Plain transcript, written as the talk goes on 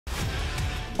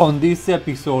On this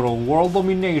episode of World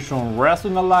Domination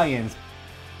Wrestling Alliance,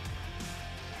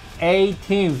 8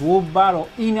 teams will battle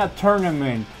in a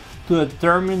tournament to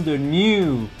determine the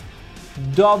new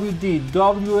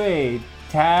WDWA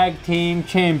Tag Team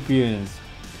Champions.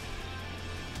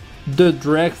 The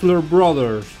Drexler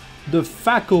Brothers, the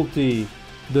Faculty,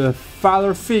 the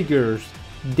Father Figures,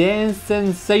 Dance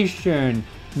Sensation,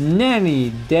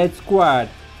 Nanny Dead Squad,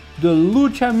 the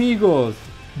Lucha Amigos,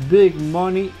 Big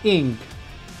Money Inc.,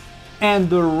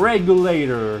 and the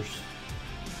Regulators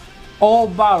all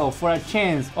battle for a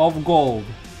chance of gold.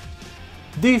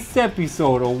 This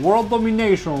episode of World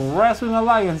Domination Wrestling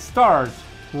Alliance starts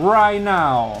right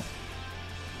now.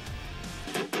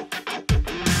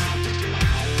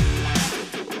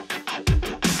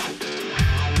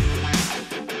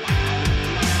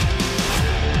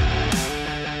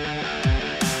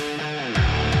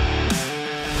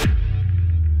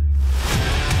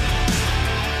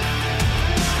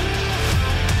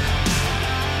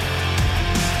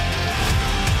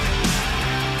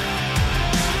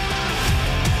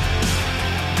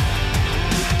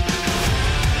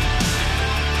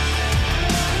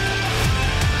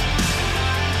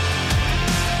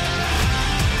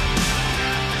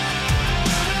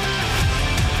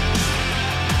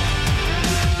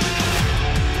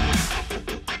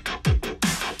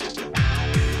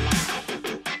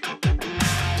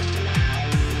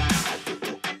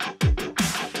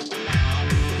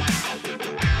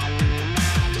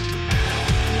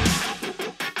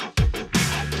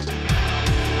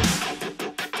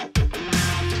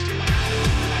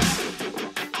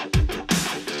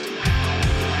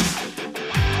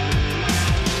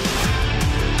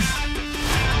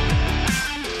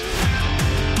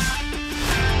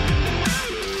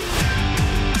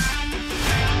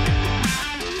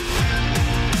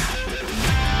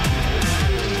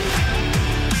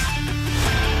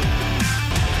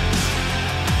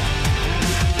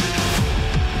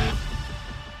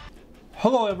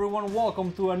 Hello everyone,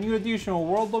 welcome to a new edition of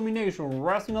World Domination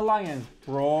Wrestling Alliance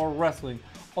Pro Wrestling.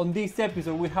 On this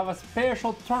episode we have a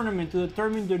special tournament to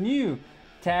determine the new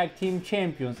Tag Team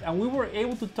Champions, and we were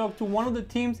able to talk to one of the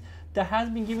teams that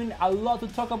has been given a lot to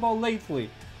talk about lately,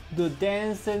 the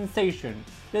Dance Sensation.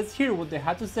 Let's hear what they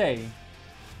had to say.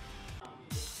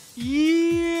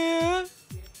 Yeah,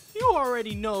 you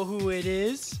already know who it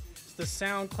is. It's the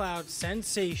SoundCloud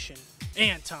sensation,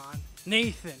 Anton,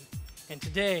 Nathan, and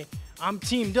today I'm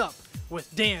teamed up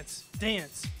with Dance,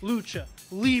 Lucha,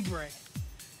 Libre.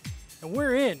 And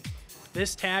we're in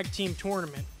this tag team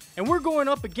tournament. And we're going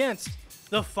up against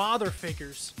the Father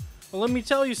Figures. Well, let me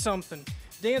tell you something.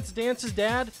 Dance's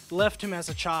dad left him as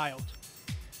a child.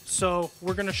 So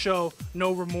we're going to show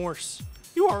no remorse.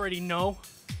 You already know.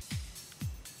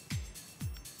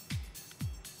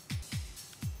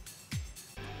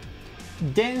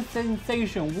 Dance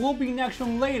Sensation will be in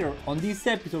action later on this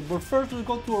episode, but first let's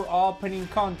go to our opening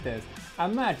contest, a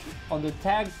match on the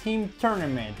Tag Team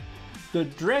Tournament. The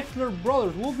Drexler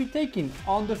Brothers will be taking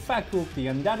on the Faculty,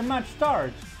 and that match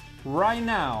starts right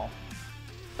now.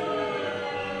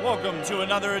 Welcome to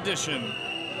another edition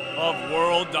of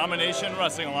World Domination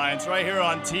Wrestling Alliance right here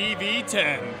on TV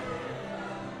 10.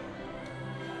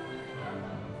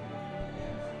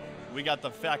 We got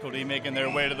the Faculty making their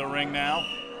way to the ring now.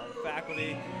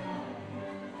 Faculty.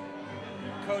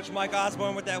 Coach Mike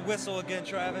Osborne with that whistle again,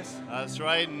 Travis. That's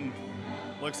right, and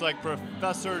looks like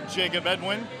Professor Jacob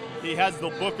Edwin. He has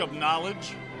the Book of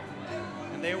Knowledge.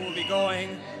 And they will be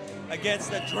going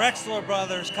against the Drexler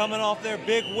Brothers, coming off their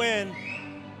big win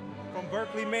from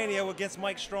Berkeley Mania against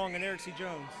Mike Strong and Eric C.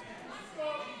 Jones.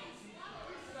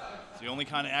 The only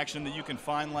kind of action that you can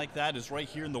find like that is right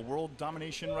here in the World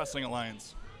Domination Wrestling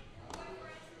Alliance.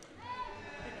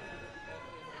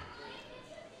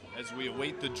 As we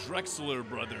await the Drexler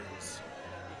Brothers,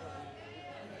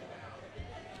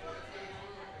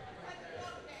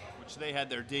 which they had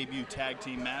their debut tag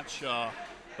team match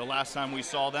the last time we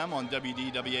saw them on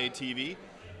WDWA TV.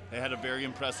 They had a very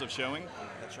impressive showing.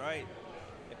 That's right.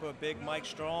 They put big Mike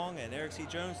Strong and Eric C.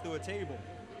 Jones through a table.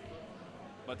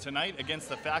 But tonight against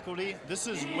the Faculty, this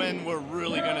is when we're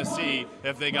really going to see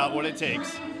if they got what it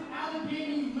takes.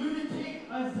 Allocating lunatic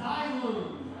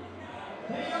asylum.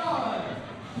 They are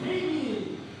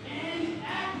Damien and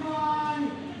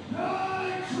Akron,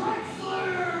 the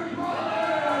Drexler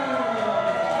Brothers.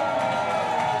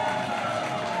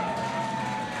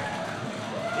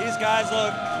 These guys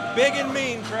look big and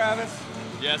mean, Travis.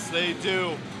 Yes, they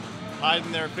do.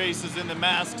 Hiding their faces in the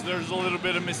masks. There's a little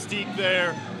bit of mystique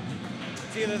there.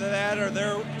 It's either that or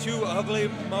they're two ugly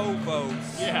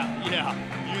mofos.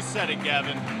 Yeah, you said it,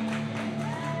 Gavin.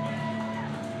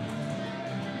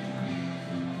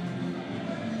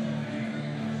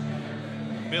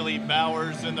 Billy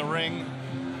Bowers in the ring,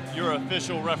 your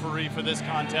official referee for this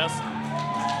contest.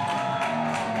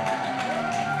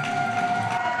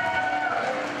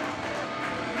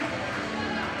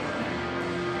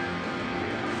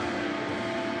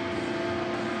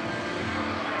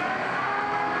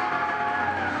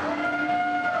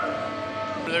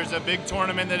 There's a big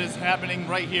tournament that is happening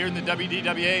right here in the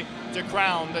WDWA to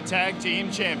crown the tag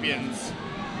team champions.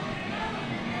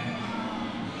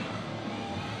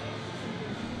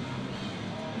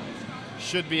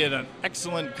 Should be an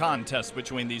excellent contest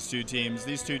between these two teams.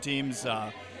 These two teams,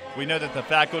 we know that the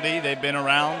faculty, they've been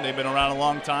around a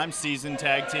long time, seasoned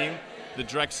tag team. The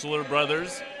Drexler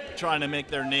brothers trying to make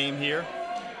their name here.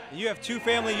 You have two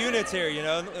family units here, you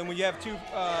know, and when you have two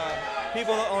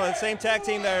people on the same tag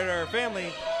team that are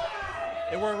family,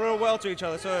 they work real well to each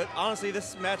other. So honestly,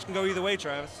 this match can go either way,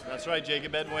 Travis. That's right,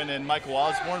 Jacob Edwin and Michael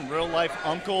Osborne, real life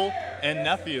uncle and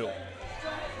nephew.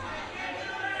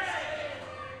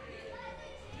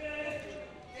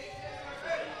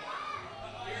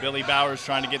 Billy Bowers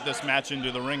trying to get this match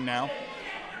into the ring now.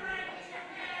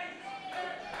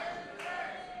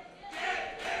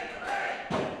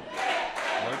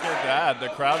 Look at that, the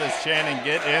crowd is chanting,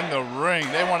 get in the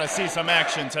ring. They want to see some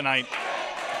action tonight.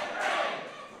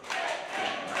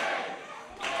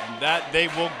 And that they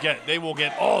will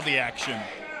get all the action.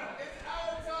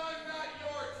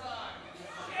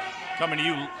 Coming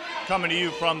to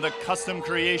you from the Custom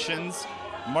Creations,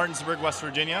 Martinsburg, West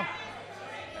Virginia.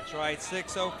 That's right,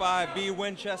 605B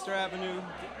Winchester Avenue.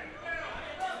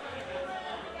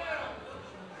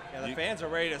 Yeah, the fans are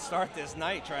ready to start this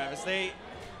night, Travis.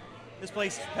 This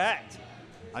place is packed.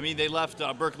 I mean, they left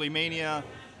Berkeley Mania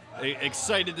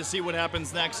excited to see what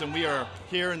happens next, and we are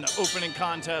here in the opening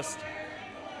contest.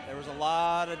 There was a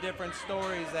lot of different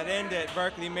stories that ended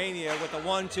Berkeley Mania with a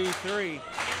 1, 2, 3.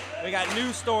 We got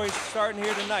new stories starting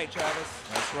here tonight, Travis.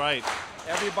 That's right.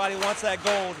 Everybody wants that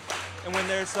gold. And when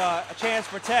there's a chance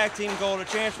for tag team gold, a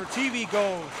chance for TV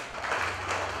gold.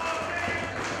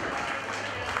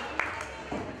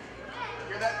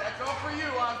 Hear that? That's all for you,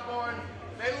 Osborne.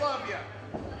 They love you.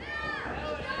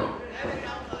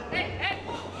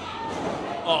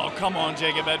 Oh, come on,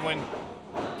 Jacob Edwin.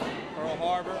 Pearl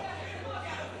Harbor.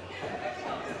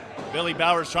 Billy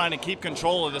Bowers trying to keep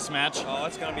control of this match. Oh,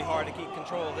 it's going to be hard to keep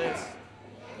control of this.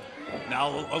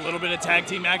 Now a little bit of tag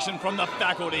team action from the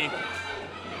faculty.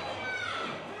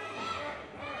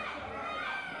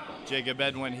 Jacob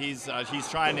Edwin, he's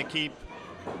trying to keep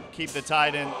the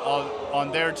tide in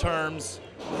on their terms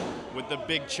with the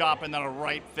big chop and then a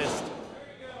right fist.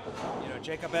 You know,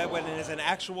 Jacob Edwin is an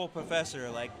actual professor.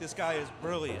 Like, this guy is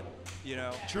brilliant, you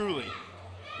know. Truly.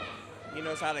 He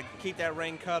knows how to keep that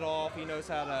ring cut off. He knows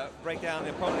how to break down the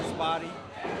opponent's body.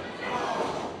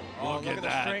 Oh, look at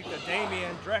the strength of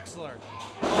Damian Drexler.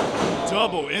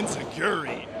 Double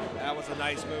enziguri. That was a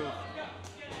nice move.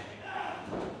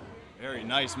 Very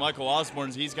nice. Michael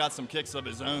Osborne's, he's got some kicks of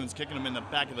his own. He's kicking him in the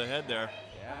back of the head there.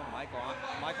 Yeah,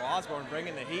 Michael Osborne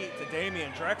bringing the heat to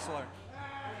Damian Drexler.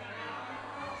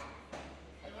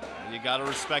 You got to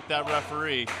respect that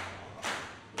referee.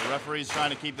 The referee's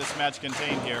trying to keep this match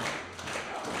contained here.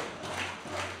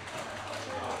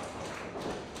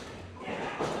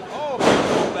 Oh,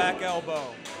 big back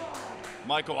elbow.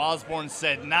 Michael Osborne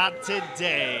said, not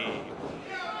today.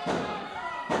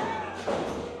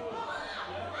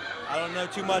 I don't know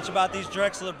too much about these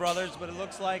Drexler brothers, but it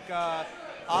looks like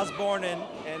Osborne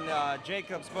and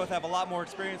Jacobs both have a lot more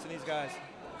experience than these guys.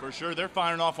 For sure, they're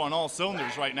firing off on all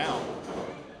cylinders right now.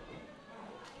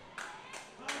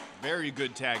 Very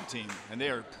good tag team, and they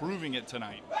are proving it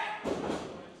tonight.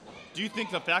 Do you think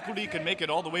the faculty can make it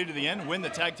all the way to the end, win the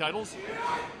tag titles?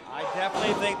 I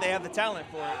definitely think they have the talent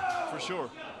for it. For sure.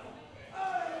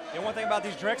 You know, one thing about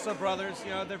these Drexler brothers,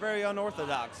 you know, they're very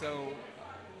unorthodox, so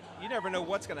you never know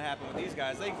what's going to happen with these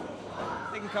guys. They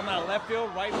can come out of left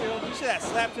field, right field. You see that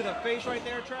slap to the face right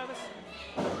there, Travis?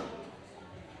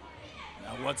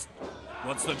 Now what's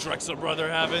the Drexler brother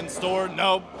have in store?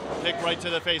 Nope. Kick right to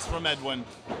the face from Edwin.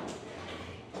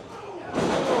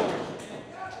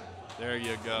 There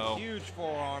you go. Huge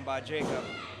forearm by Jacob.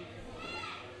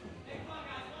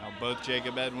 Now both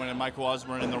Jacob Edwin and Michael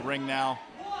Osborne in the ring now.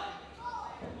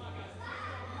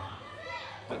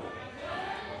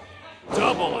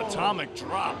 Double atomic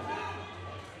drop.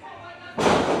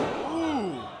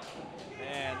 Ooh.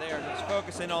 Man, they are just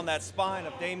focusing on that spine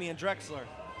of Damian Drexler.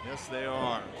 Yes, they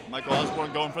are. Michael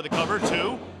Osborne going for the cover,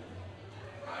 too.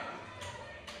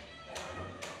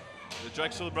 The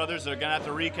Drexler brothers are going to have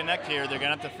to reconnect here. They're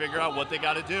going to have to figure out what they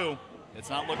got to do. It's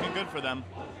not looking good for them.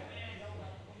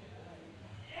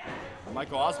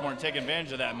 Michael Osborne taking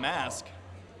advantage of that mask.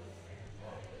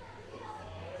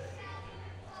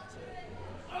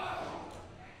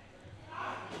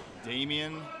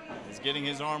 Damien is getting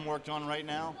his arm worked on right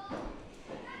now.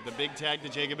 The big tag to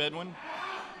Jacob Edwin.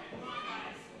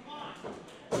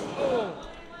 Oh.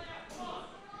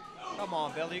 Come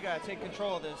on, Billy, you gotta take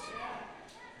control of this.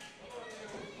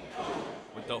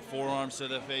 With the forearms to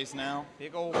the face now.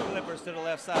 Big old flippers to the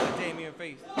left side of Damien's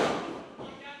face.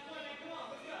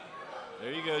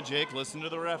 There you go, Jake. Listen to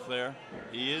the ref there.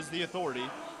 He is the authority.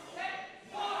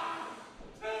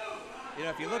 You know,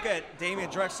 if you look at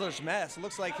Damien Drexler's mask, it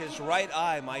looks like his right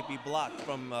eye might be blocked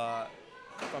from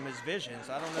his vision.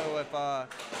 So I don't know if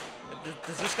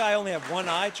does this guy only have one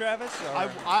eye, Travis? Or?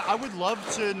 I would love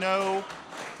to know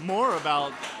more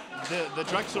about the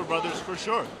Drexler brothers for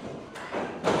sure.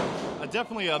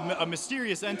 Definitely a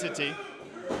mysterious entity.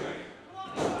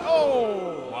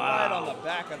 Oh, wow. Right on the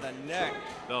back of the neck.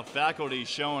 The faculty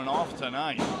showing off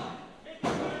tonight.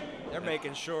 They're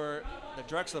making sure the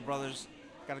Drexler brothers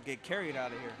got to get carried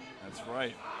out of here. That's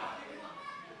right.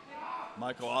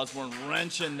 Michael Osborne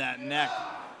wrenching that neck.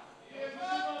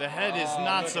 The head is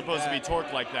not supposed to be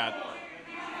torqued like that.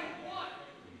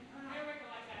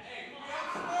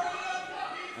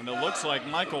 And it looks like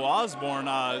Michael Osborne,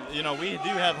 you know, we do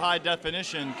have high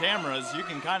definition cameras. You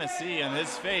can kind of see in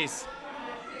his face.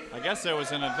 I guess there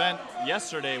was an event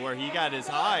yesterday where he got his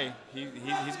eye.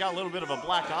 He's got a little bit of a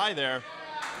black eye there.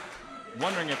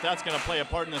 Wondering if that's going to play a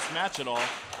part in this match at all.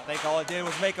 I think all it did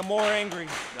was make him more angry.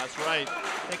 That's right.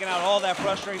 Taking out all that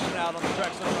frustration out on the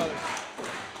Drexler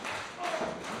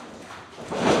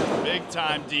brothers. Big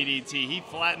time DDT. He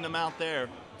flattened him out there.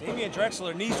 Damien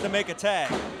Drexler needs to make a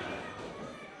tag.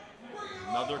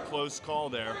 Another close call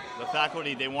there. The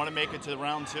faculty, they want to make it to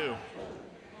round 2.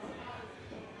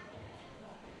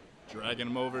 Dragging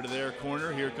him over to their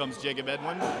corner. Here comes Jacob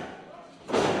Edwin.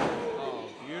 Oh,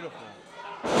 beautiful.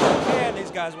 Man, these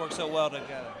guys work so well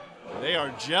together. They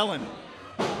are gelling.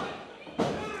 There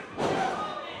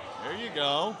you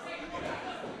go.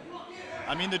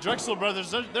 I mean, the Drexler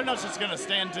brothers, they're not just going to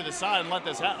stand to the side and let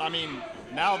this happen. I mean,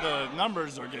 now the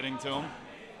numbers are getting to them.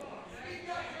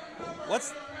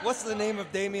 What's the name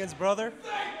of Damien's brother?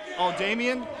 Oh,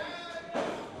 Damien?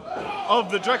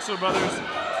 Of the Drexler brothers,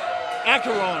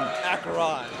 Acheron.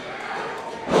 Acheron.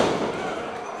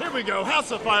 Here we go,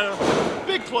 House of Fire,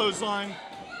 big clothesline.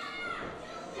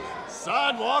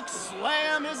 Sidewalk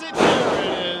slam, is it? There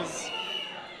it is.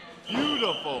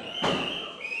 Beautiful.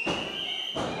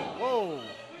 Whoa.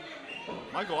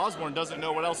 Michael Osborne doesn't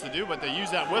know what else to do, but they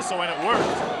use that whistle and it worked.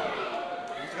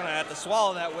 He's gonna have to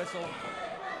swallow that whistle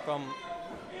from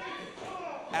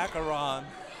Acheron.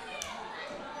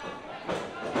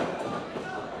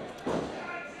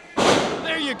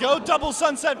 There you go, double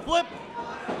sunset flip.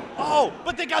 Oh,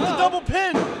 but they got the double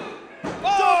pin.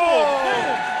 Double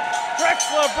pin.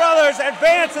 Drexler brothers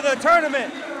advance to the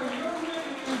tournament.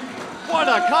 What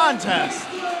a contest.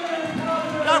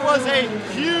 That was a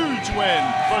huge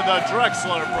win for the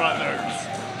Drexler brothers.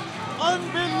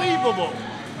 Unbelievable.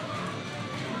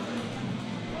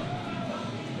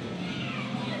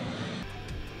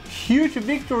 Huge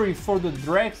victory for the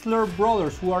Drexler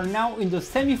brothers, who are now in the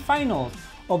semifinals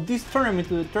of this tournament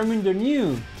to determine the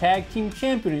new tag team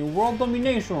champion in World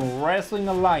Domination Wrestling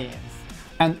Alliance.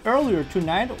 And earlier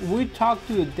tonight we talked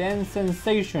to the Dance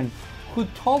Sensation, who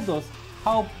told us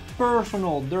how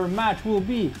personal their match will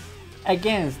be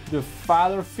against the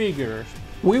Father Figures.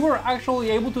 We were actually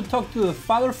able to talk to the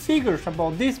Father Figures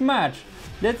about this match.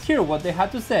 Let's hear what they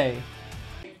had to say.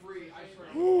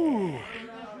 Ooh.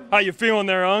 How you feeling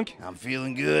there, Unc? I'm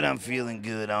feeling good,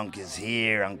 Unc is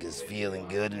here, Unc is feeling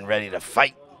good and ready to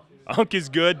fight. Unc is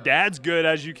good, Dad's good,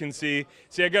 as you can see.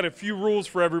 See, I got a few rules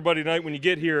for everybody tonight when you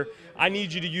get here. I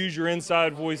need you to use your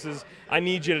inside voices. I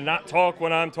need you to not talk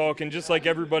when I'm talking, just like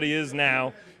everybody is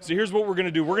now. So here's what we're going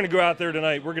to do. We're going to go out there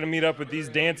tonight. We're going to meet up with these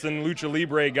dancing Lucha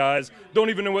Libre guys. Don't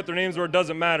even know what their names are. It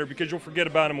doesn't matter, because you'll forget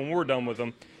about them when we're done with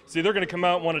them. See, they're going to come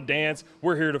out and want to dance.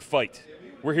 We're here to fight.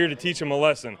 We're here to teach them a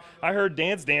lesson. I heard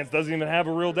Dance Dance doesn't even have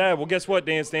a real dad. Well, guess what,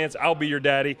 Dance Dance? I'll be your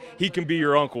daddy. He can be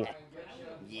your uncle.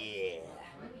 Yeah.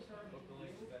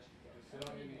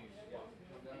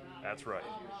 That's right.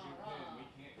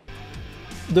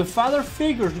 The Father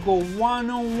Figures go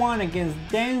one-on-one against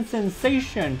Dance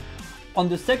Sensation on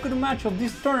the second match of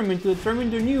this tournament to determine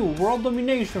the new World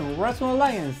Domination Wrestling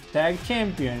Alliance Tag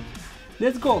Champion.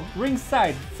 Let's go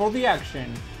ringside for the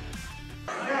action.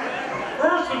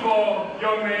 First of all,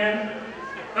 young man,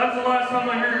 that's the last time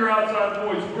I hear your outside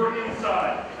voice. We're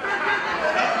inside.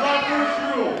 That's my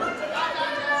first rule.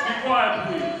 Be quiet,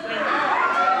 please. Thank you.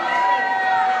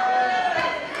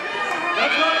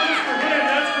 That's not just for him,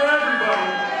 that's for everybody.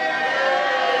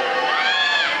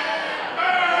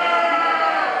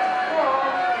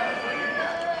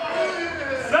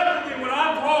 Second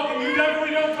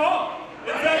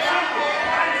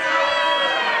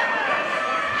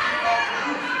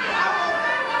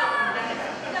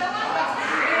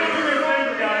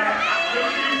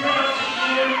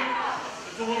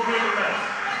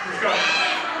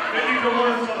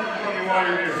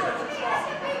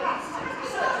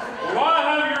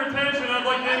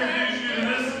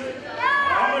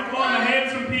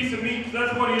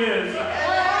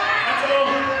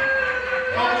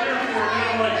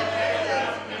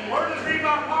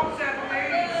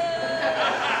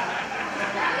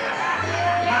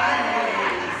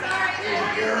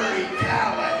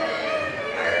now,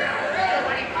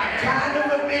 I'm kind of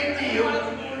a big deal.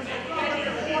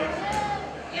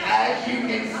 As you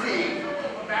can see,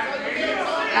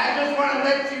 I just want to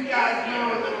let you guys know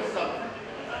a little something.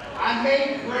 I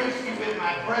may grace you with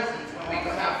my presence when we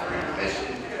come out for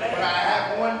intermission, but I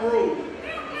have one rule.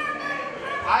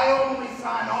 I only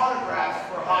sign autographs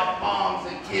for hot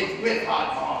moms and kids with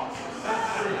hot moms.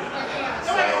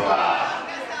 So,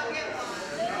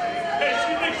 Hey,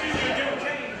 she thinks she's going to give a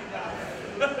change.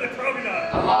 Probably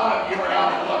not. a lot of you are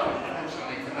out of luck,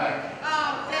 unfortunately, tonight.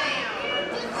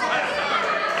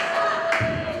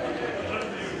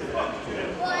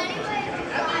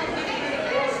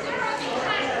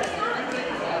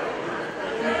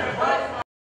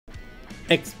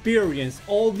 Experience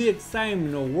all the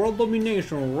excitement of World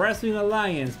Domination Wrestling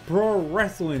Alliance Pro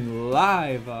Wrestling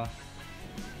live.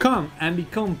 Come and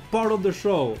become part of the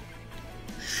show,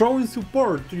 showing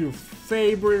support to your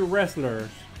favorite wrestlers.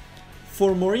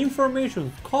 For more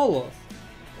information, call us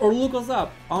or look us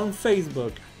up on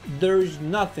Facebook. There is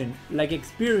nothing like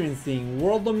experiencing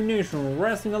World Domination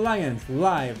Wrestling Alliance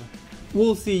live.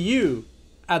 We'll see you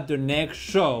at the next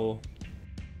show.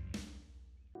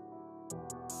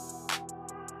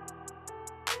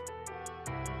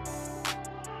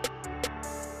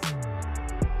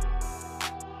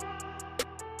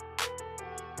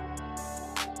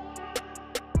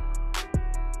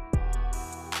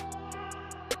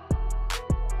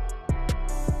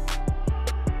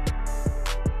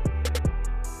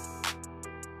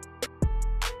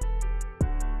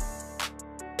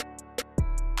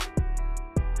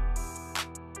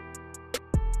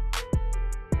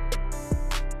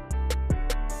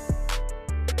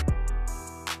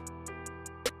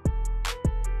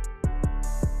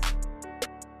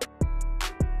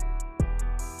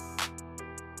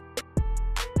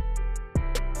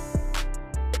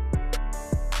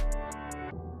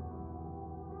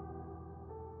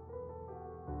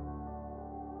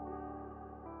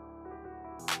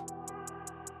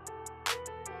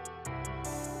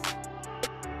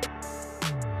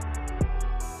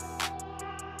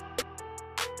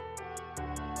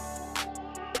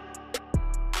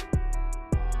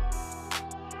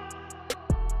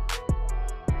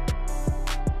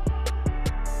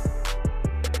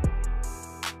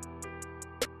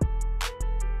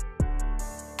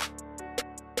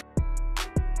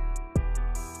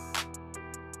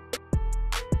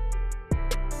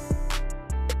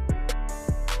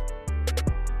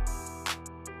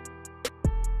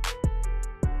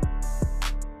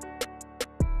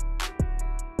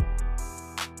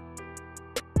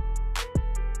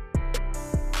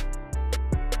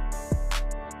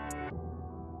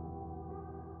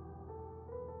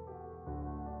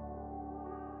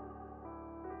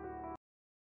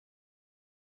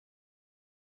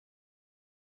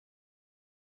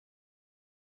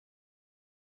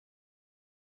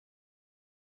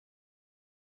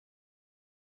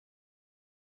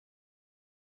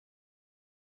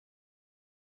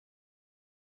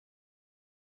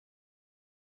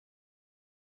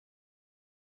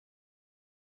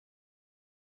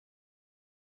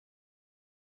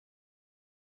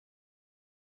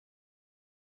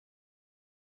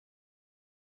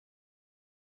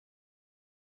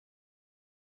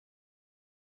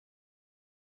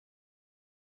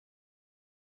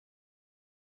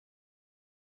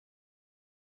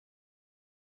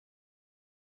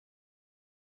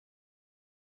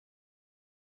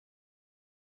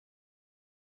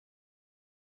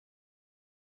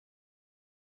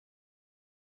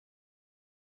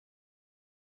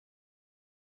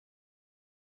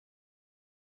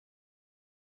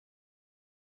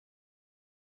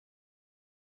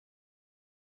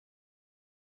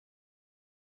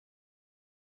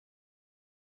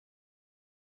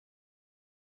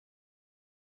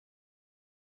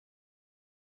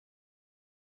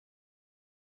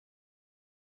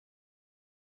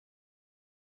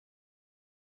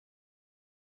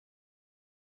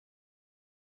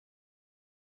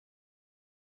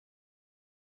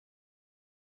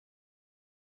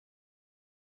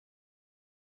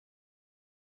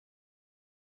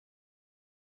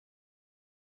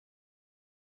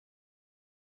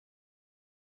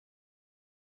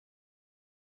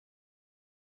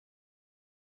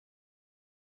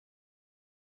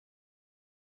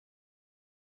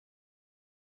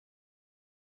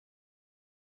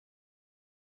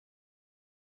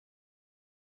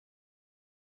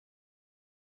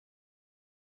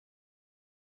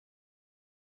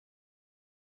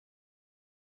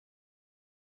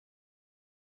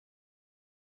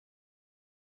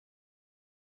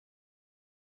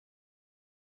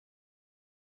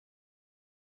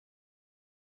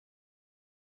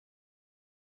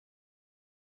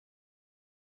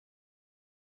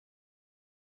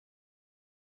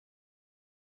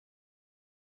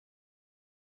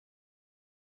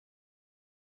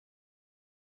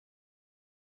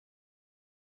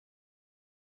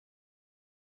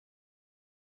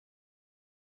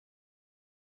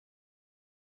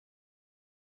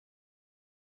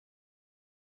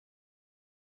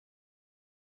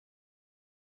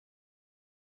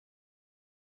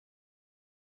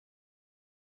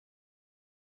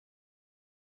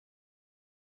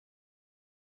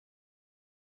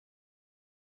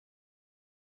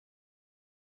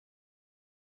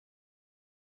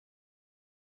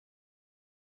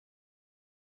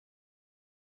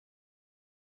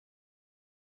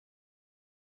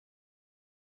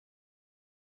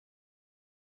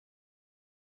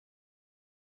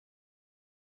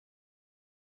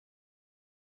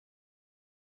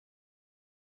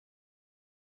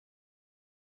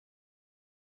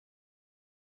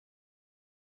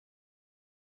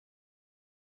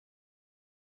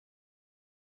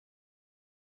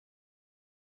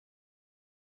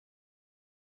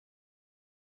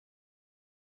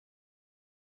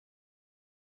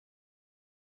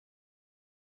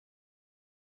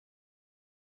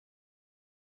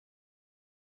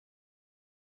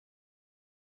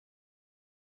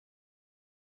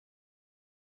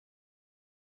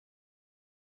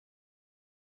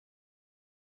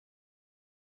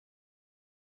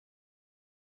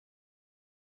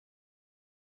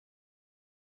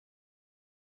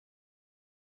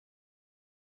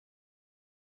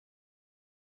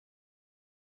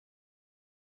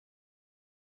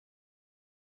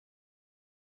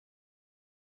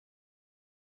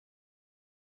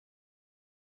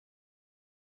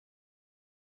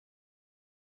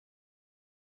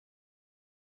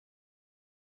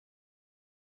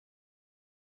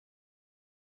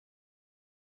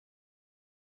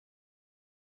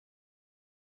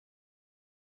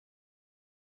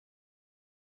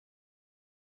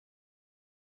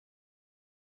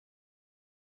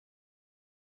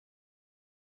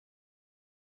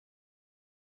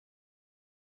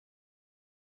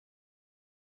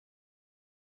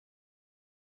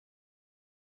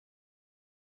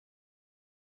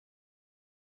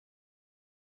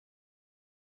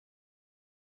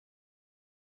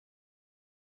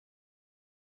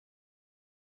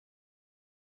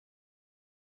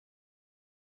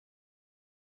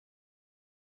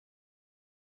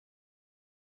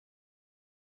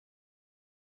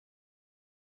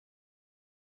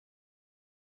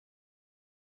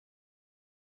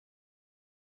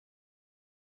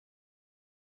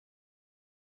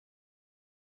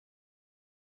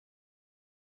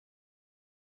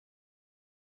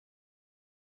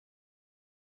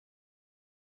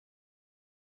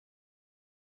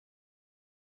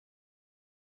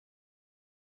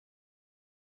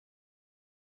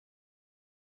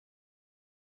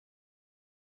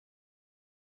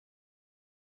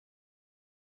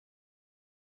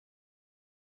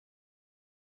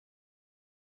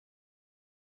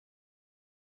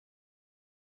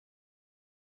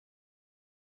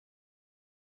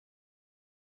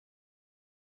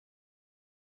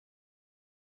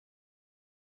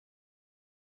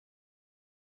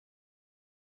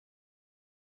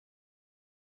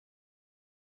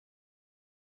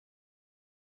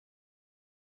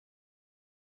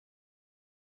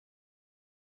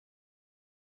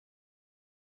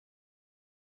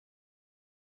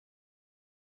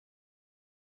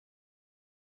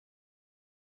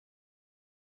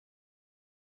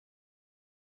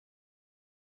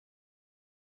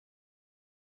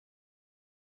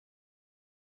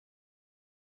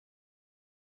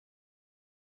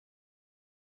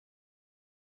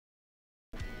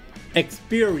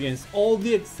 Experience all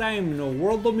the excitement of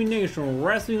World Domination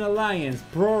Wrestling Alliance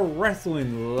Pro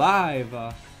Wrestling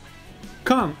live.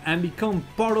 Come and become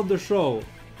part of the show,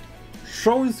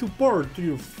 showing support to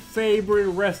your favorite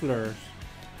wrestlers.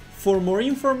 For more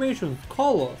information,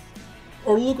 call us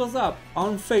or look us up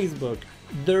on Facebook.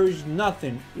 There is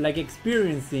nothing like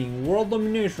experiencing World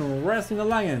Domination Wrestling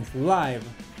Alliance live.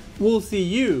 We'll see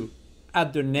you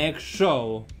at the next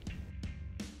show.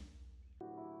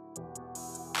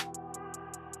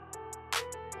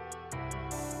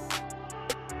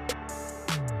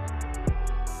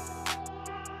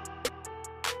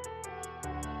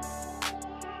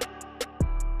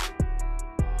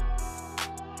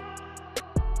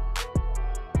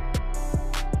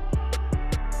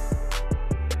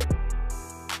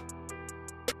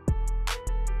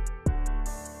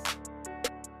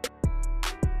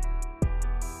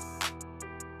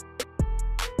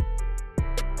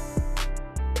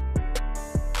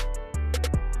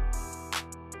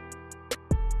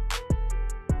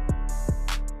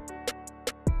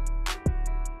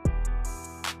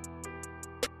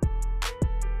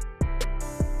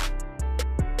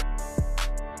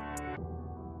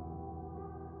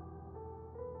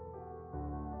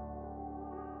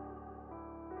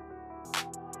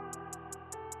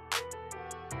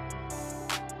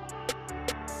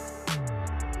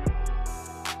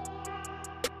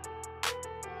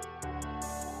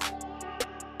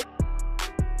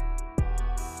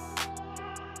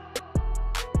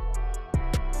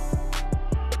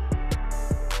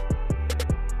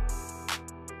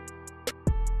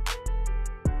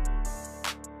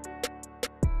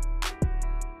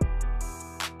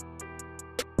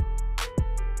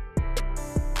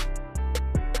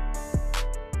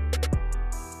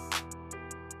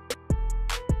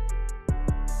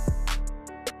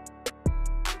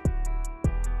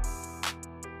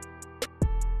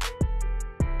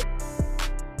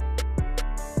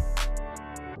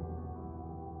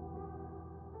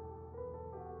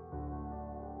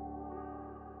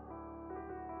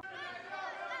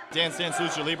 Dance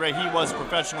Lucha Libre, he was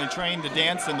professionally trained to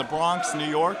dance in the Bronx, New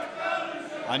York.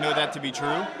 I know that to be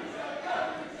true.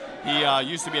 He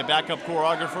used to be a backup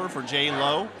choreographer for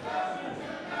J-Lo.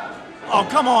 Oh,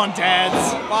 come on,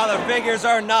 dads. Father figures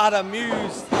are not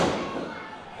amused.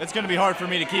 It's going to be hard for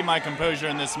me to keep my composure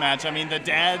in this match. I mean, the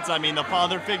dads, the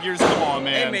father figures, come on,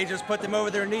 man. They may just put them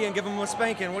over their knee and give them a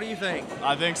spanking. What do you think?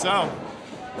 I think so.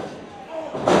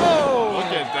 Oh! Look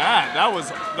at that.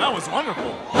 That was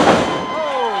wonderful.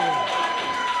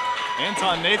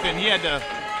 Anton Nathan, he had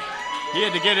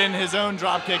to get in his own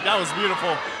drop kick. That was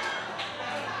beautiful.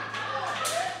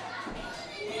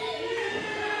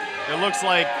 It looks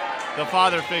like the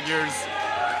father figures,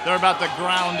 they're about to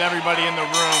ground everybody in the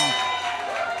room.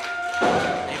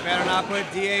 They better not put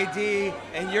DAD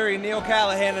and Yuri Neil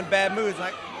Callahan in bad moods.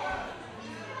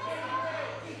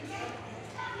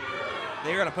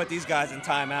 They're gonna put these guys in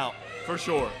timeout. For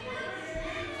sure.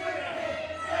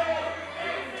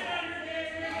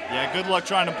 Yeah, good luck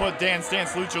trying to put Dance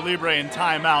Lucha Libre in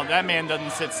timeout. That man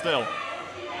doesn't sit still.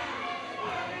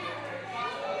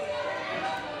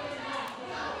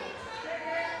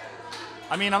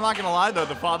 I mean, I'm not going to lie, though.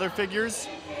 The father figures,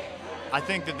 I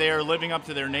think that they are living up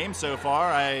to their name so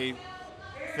far. I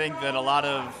think that a lot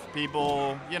of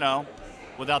people,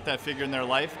 without that figure in their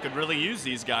life, could really use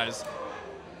these guys.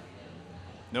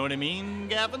 Know what I mean,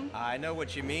 Gavin? I know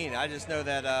what you mean. I just know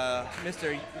that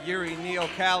Mr. Yuri Neil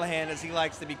Callahan, as he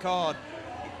likes to be called,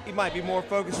 he might be more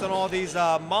focused on all these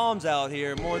moms out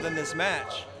here more than this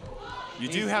match. You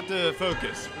do have to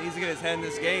focus. He needs to get his head in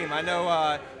this game. I know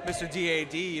Mr.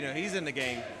 DAD, he's in the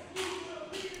game.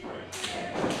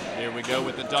 Here we go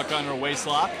with the duck under waist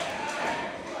lock.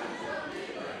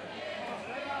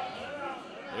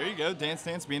 There you go,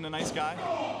 Dance being a nice guy.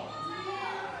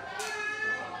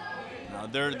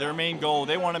 Their main goal,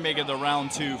 they want to make it the round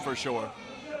 2 for sure.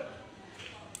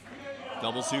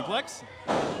 Double suplex.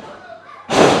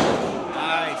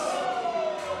 Nice.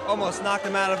 Almost knocked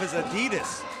him out of his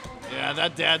Adidas. Yeah,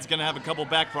 that dad's going to have a couple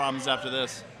back problems after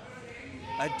this.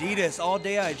 Adidas, all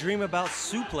day I dream about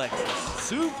suplexes.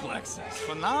 Suplexes,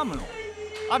 phenomenal.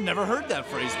 I've never heard that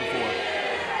phrase before.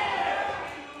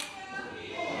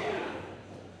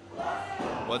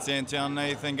 What's Anton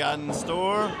Nathan got in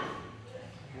store?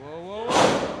 Whoa.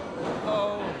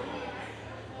 Oh.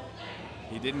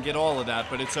 He didn't get all of that,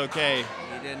 but it's okay.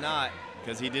 He did not.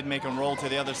 Because he did make him roll to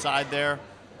the other side there.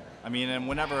 I mean, and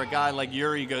whenever a guy like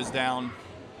Yuri goes down,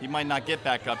 he might not get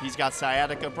back up. He's got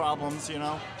sciatica problems,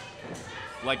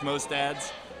 like most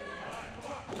dads.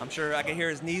 I'm sure I can hear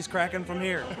his knees cracking from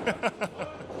here.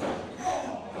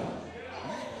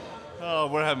 Oh,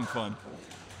 we're having fun.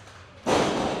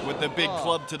 with the big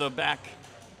club to the back.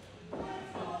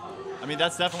 I mean,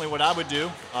 that's definitely what I would do,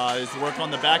 is work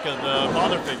on the back of the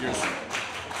father figures.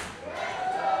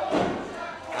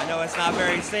 I know it's not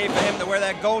very safe for him to wear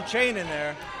that gold chain in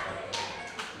there.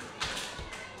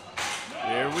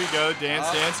 Here we go,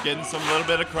 Dance, getting some little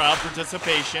bit of crowd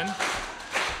participation.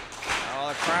 Oh,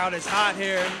 the crowd is hot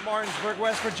here in Martinsburg,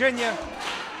 West Virginia.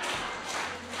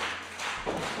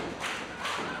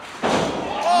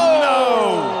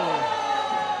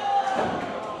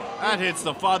 That hits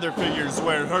the father figures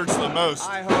where it hurts the most.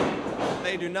 I hope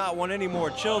they do not want any more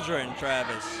children,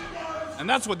 Travis. And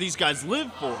that's what these guys live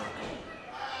for.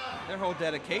 Their whole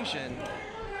dedication.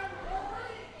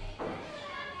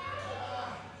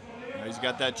 He's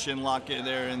got that chin lock in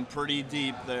there and pretty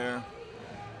deep there.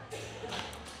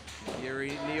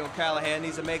 Yuri Neil Callahan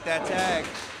needs to make that tag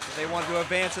if they want to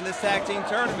advance in this tag team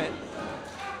tournament.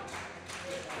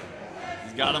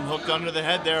 He's got him hooked under the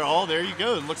head there. Oh, there you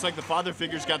go. It looks like the father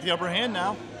figure's got the upper hand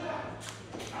now.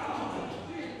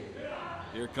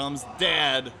 Here comes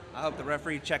Dad. I hope the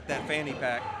referee checked that fanny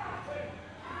pack.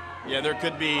 Yeah, there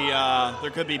could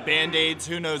be Band-Aids.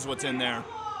 Who knows what's in there?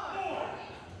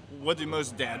 What do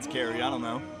most dads carry? I don't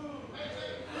know.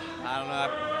 I don't know.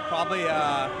 Probably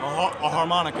a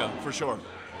harmonica for sure.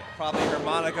 Probably a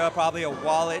harmonica. Probably a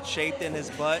wallet shaped in his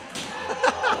butt.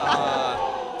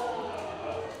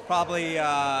 Probably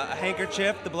a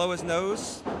handkerchief to blow his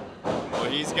nose. Well,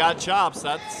 he's got chops.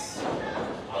 That's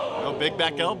a big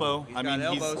back elbow. He's got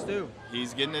elbows too.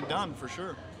 He's getting it done for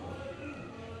sure.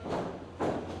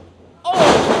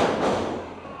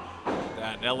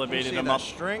 That elevated him up.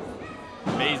 Strength.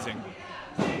 Amazing.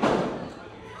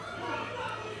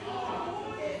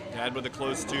 Dad with a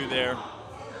close two there.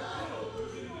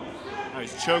 Oh,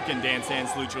 he's choking Dance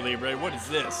Lucha Libre. What is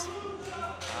this?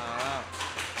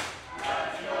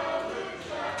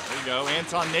 There you go.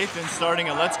 Anton Nathan starting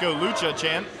a Let's Go Lucha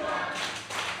chant.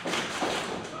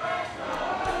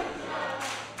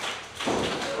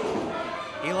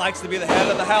 He likes to be the head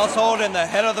of the household and the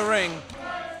head of the ring.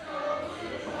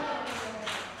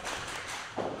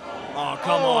 Oh,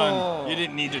 come on. You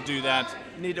didn't need to do that.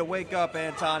 You need to wake up,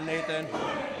 Anton Nathan.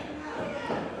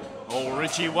 Oh,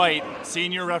 Richie White,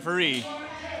 senior referee,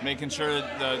 making sure,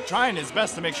 trying his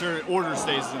best to make sure order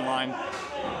stays in line.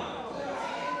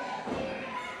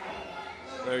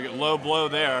 Very good. Low blow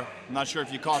there. I'm not sure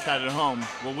if you caught that at home.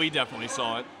 Well, we definitely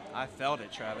saw it. I felt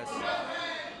it, Travis.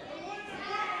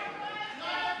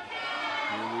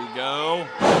 Here we go.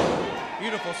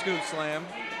 Beautiful scoop slam.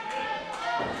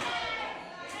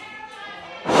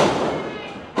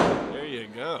 There you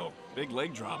go. Big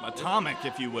leg drop. Atomic,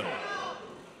 if you will.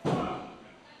 You're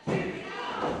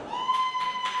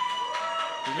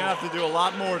going to have to do a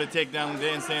lot more to take down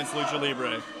Dance Lucha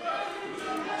Libre.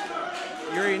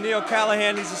 Yuri Neil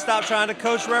Callahan needs to stop trying to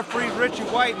coach referee Richie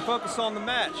White and focus on the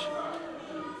match.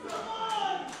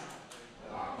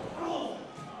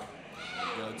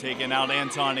 Taking out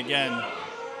Anton again.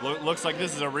 Looks like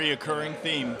this is a reoccurring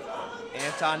theme.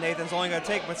 Anton Nathan's only going to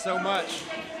take but so much.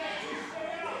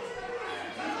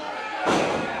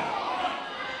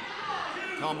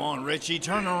 Come on, Richie,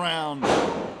 turn around.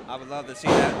 I would love to see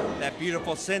that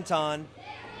beautiful senton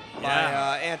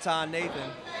by Anton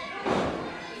Nathan.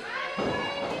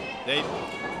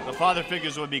 The father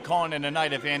figures would be calling it a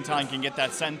night if Anton can get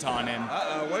that senton in.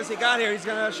 Uh-oh, what has he got here? He's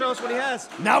going to show us what he has.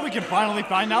 Now we can finally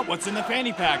find out what's in the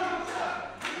fanny pack.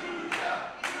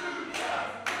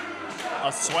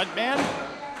 A sweatband?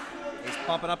 He's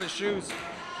pumping up his shoes.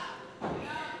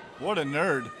 What a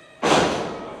nerd.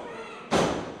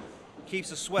 Keeps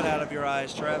the sweat out of your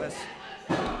eyes, Travis.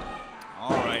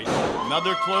 All right,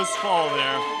 another close fall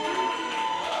there.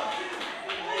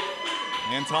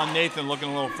 Anton Nathan looking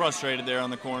a little frustrated there on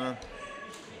the corner.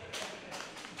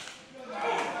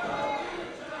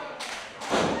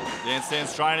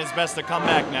 Dance trying his best to come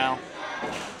back now.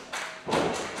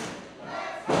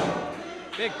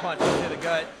 Big punch to the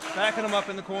gut, backing him up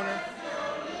in the corner.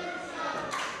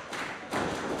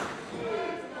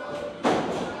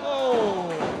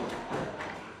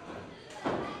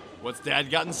 What's Dad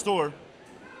got in store?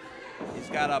 He's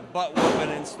got a butt whooping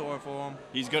in store for him.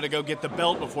 He's going to go get the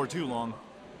belt before too long.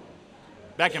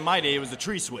 Back in my day, it was a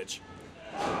tree switch.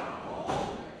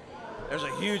 There's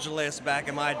a huge list back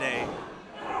in my day.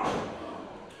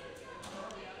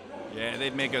 Yeah,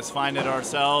 they'd make us find it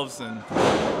ourselves, and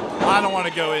I don't want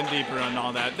to go in deeper on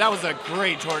all that. That was a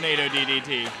great tornado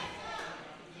DDT.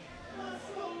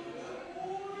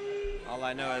 All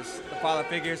I know is the father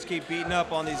figures keep beating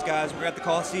up on these guys. We're going to have to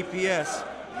call CPS.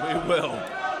 We will.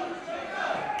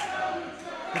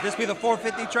 Could this be the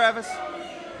 450, Travis?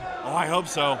 Oh, I hope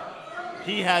so.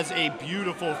 He has a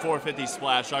beautiful 450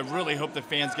 splash. I really hope the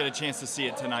fans get a chance to see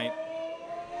it tonight.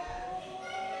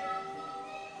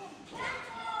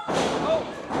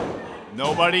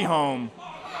 Nobody home.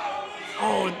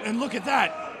 Oh, and look at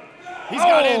that. He's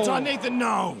got Anton Nathan.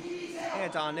 No.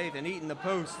 Anton Nathan eating the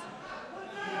post.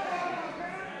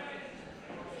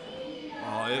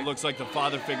 Oh, it looks like the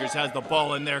father figures has the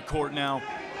ball in their court now.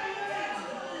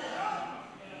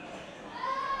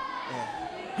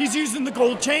 He's using the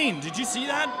gold chain. Did you see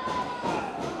that?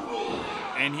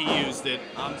 And he used it.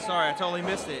 I'm sorry, I totally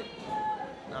missed it.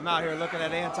 I'm out here looking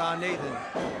at Anton Nathan.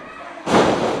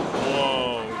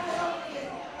 Whoa.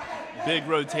 Big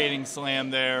rotating slam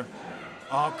there.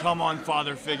 Oh, come on,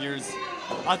 father figures.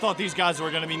 I thought these guys were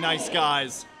going to be nice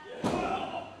guys.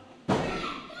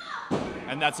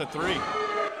 And that's a 3.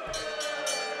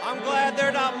 I'm glad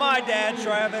they're not my dad,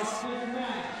 Travis.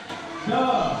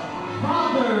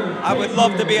 I would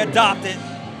love to be adopted.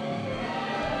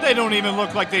 They don't even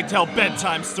look like they tell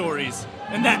bedtime stories,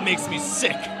 and that makes me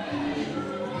sick.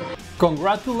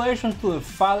 Congratulations to the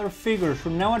father figures who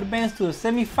now advance to the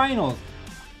semifinals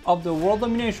of the World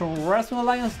Domination Wrestling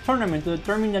Alliance tournament to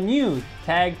determine the new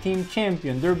tag team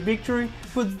champion. Their victory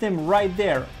puts them right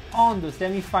there on the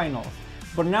semifinals.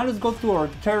 But now let's go to our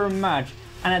third match,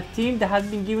 and a team that has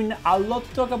been given a lot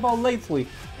to talk about lately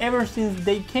ever since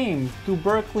they came to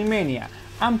Berkeley Mania.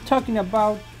 I'm talking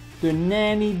about the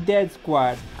Nanny Death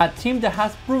Squad, a team that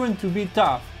has proven to be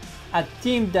tough, a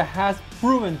team that has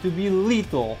proven to be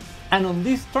lethal, and on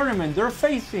this tournament they're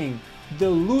facing the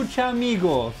Lucha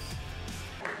Amigos.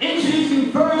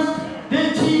 Introducing first the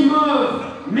team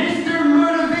of Mr.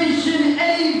 Motivation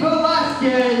Eddie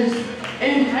Velasquez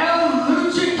and El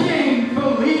Lucha King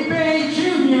Felipe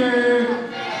Jr.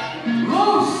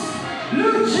 Los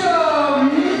Lucha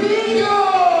Amigos!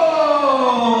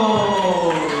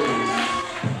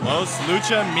 Los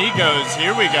Lucha Amigos,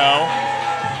 here we go.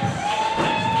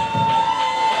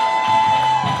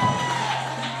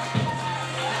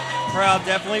 Crowd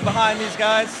definitely behind these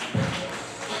guys.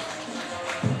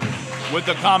 With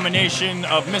the combination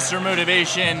of Mr.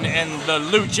 Motivation and the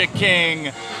Lucha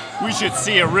King, we should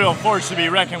see a real force to be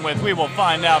reckoned with. We will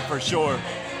find out for sure.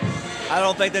 I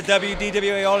don't think the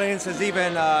WDWA audience has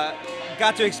even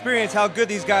got to experience how good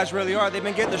these guys really are. They've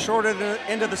been getting the short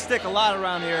end of the stick a lot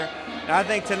around here. And I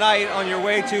think tonight, on your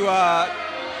way to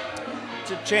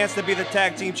chance to be the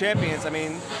tag team champions, I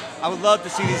mean, I would love to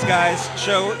see these guys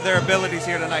show their abilities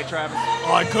here tonight, Travis.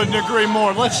 Oh, I couldn't agree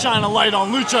more. Let's shine a light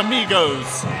on Lucha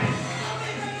Amigos.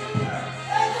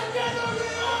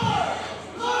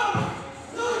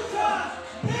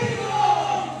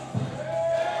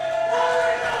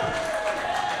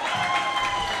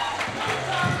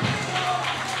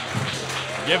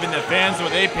 Giving the fans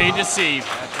what they paid to see.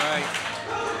 That's right.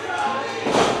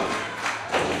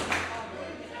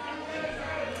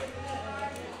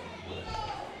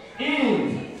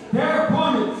 And their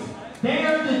opponents, they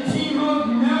are the team of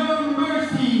No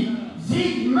Mercy,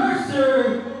 Zeke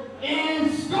Mercer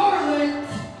and Scarlett,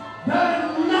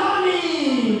 the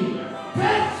Nani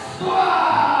Death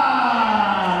Squad!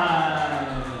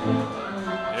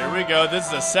 Here we go. This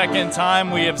is the second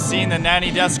time we have seen the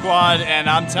Nanny Death Squad, and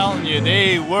I'm telling you,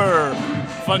 they were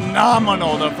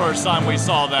phenomenal the first time we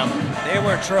saw them. They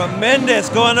were tremendous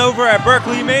going over at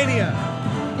Berkeley Mania.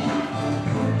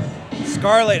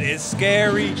 Scarlett is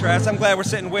scary, Travis. I'm glad we're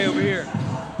sitting way over here.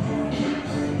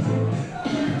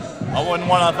 I wouldn't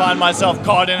want to find myself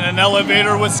caught in an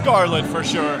elevator with Scarlett for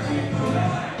sure.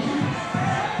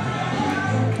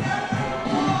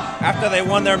 After they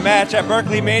won their match at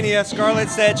Berkeley Mania, Scarlett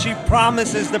said she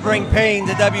promises to bring pain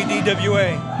to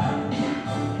WDWA.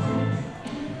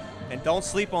 And don't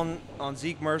sleep on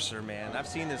Zeke Mercer, man. I've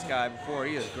seen this guy before.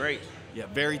 He is great. Yeah,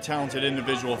 very talented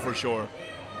individual for sure.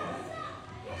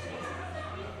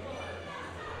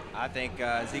 I think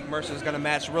Zeke Mercer is going to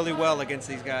match really well against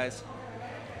these guys.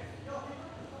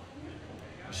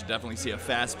 You should definitely see a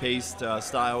fast-paced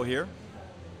style here.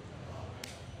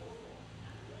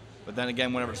 But then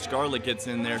again, whenever Scarlett gets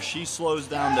in there, she slows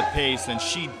down the pace and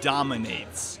she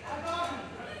dominates.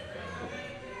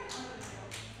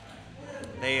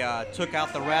 They took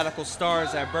out the Radical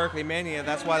Stars at Berkeley Mania.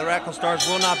 That's why the Radical Stars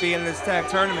will not be in this tag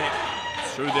tournament.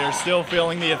 It's true, they're still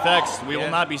feeling the effects. We will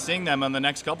not be seeing them on the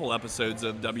next couple episodes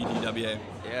of WDWA.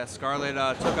 Yeah, Scarlett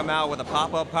took them out with a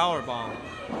pop-up powerbomb.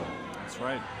 That's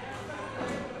right.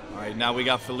 All right, now we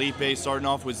got Felipe starting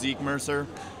off with Zeke Mercer.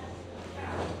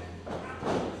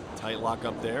 Tight lock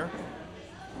up there.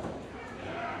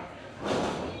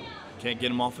 Can't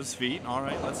get him off his feet. All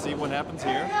right, let's see what happens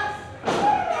here.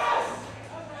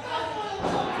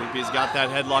 Felipe's got that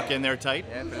headlock in there tight.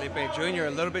 Yeah, Felipe Jr. a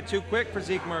little bit too quick for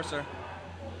Zeke Mercer.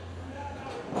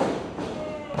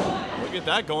 Look at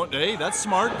that going. Hey, that's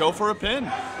smart. Go for a pin.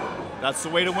 That's the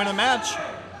way to win a match.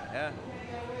 Yeah.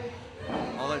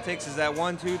 All it takes is that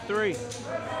 1, 2, 3.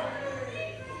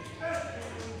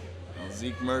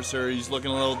 Zeke Mercer, he's looking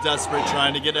a little desperate,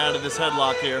 trying to get out of this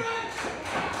headlock here.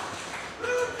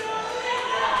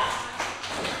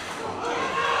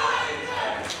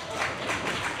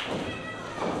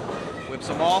 Whips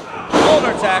him off.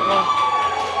 Shoulder tackle.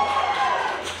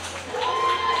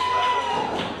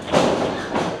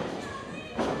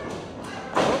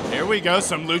 Here we go,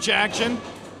 some lucha action.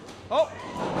 Oh,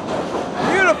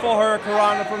 beautiful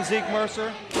hurricanrana from Zeke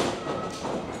Mercer.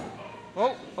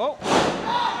 Oh, oh.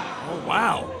 Oh,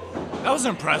 wow. That was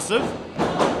impressive.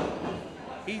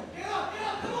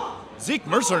 Zeke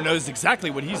Mercer knows exactly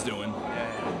what he's doing.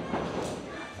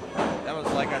 That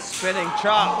was like a spinning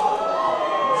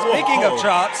chop. Speaking of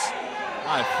chops.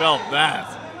 I felt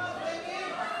that.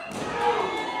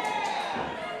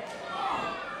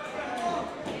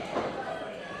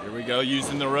 Here we go,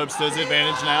 using the ropes to his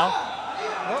advantage now.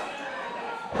 Oh.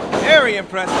 Very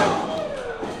impressive.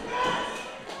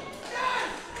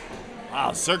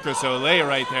 Wow, Circus Olay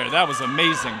right there. That was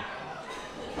amazing.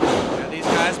 Yeah, these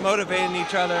guys motivating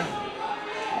each other.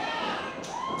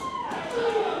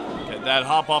 Get that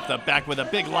hop off the back with a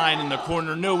big line in the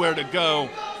corner, nowhere to go.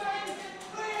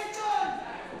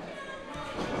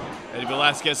 Eddie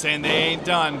Velasquez saying they ain't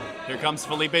done. Here comes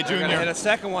Felipe Jr. They're gonna hit a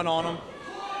second one on him.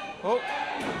 Oh.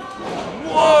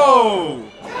 Whoa!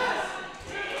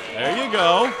 There you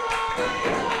go.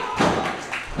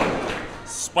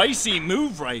 Spicy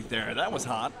move right there. That was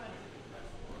hot.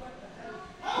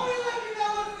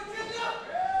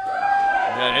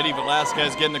 Yeah, Eddie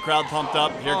Velasquez getting the crowd pumped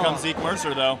up. Here comes Zeke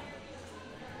Mercer, though.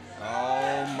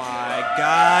 Oh my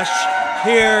gosh.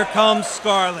 Here comes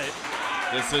Scarlett.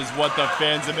 This is what the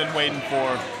fans have been waiting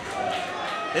for.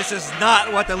 This is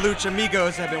not what the Lucha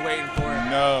Amigos have been waiting for.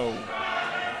 No.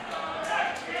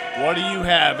 What do you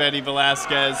have, Eddie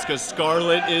Velasquez? Because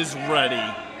Scarlett is ready.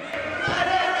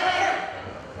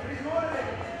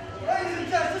 Ladies and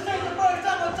gents, this ain't the first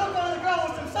time I took on the ground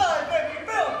with some sides, baby.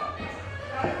 Feel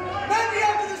it? Maybe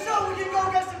after the show we can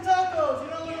go get some tacos. You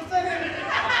know what I'm saying?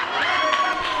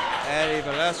 Eddie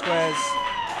Velasquez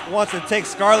wants to take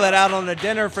Scarlett out on a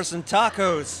dinner for some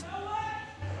tacos.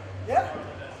 Yep.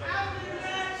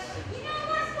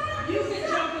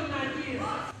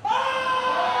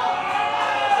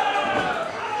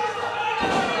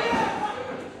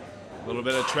 A little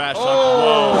bit of trash talk.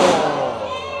 Whoa.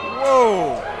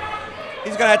 Whoa.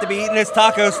 He's going to have to be eating his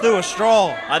tacos through a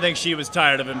straw. I think she was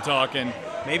tired of him talking.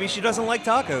 Maybe she doesn't like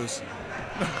tacos.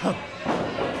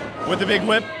 With the big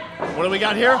whip. What do we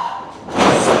got here?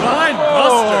 Spine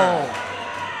buster.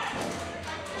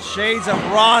 Shades of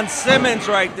Ron Simmons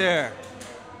right there.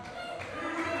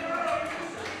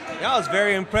 Yeah, I was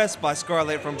very impressed by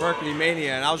Scarlett from Berkeley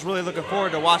Mania, and I was really looking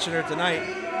forward to watching her tonight.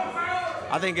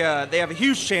 I think they have a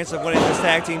huge chance of winning this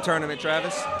tag team tournament,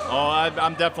 Travis. Oh,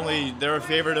 I'm definitely, they're a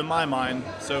favorite in my mind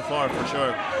so far, for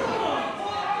sure.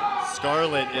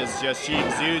 Scarlett is just, she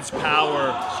exudes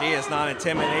power. She is not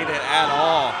intimidated at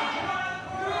all.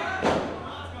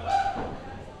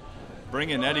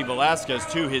 Bringing Eddie Velasquez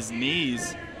to his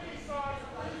knees.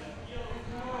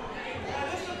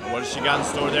 What has she got in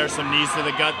store there? Some knees to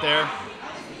the gut there.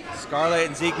 Scarlett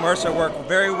and Zeke Mercer work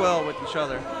very well with each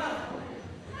other.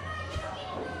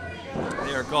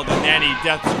 They are called the Nanny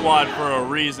Death Squad for a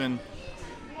reason.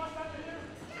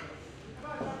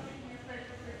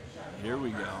 Here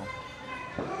we go.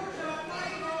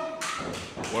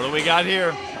 What do we got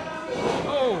here?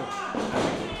 Oh!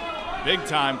 Big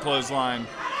time clothesline.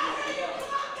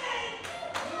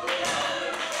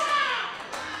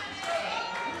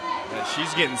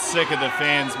 She's getting sick of the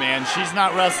fans, man. She's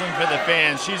not wrestling for the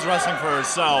fans. She's wrestling for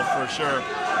herself, for sure.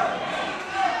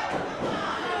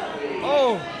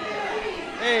 Oh!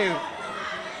 Hey.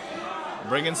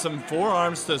 Bringing some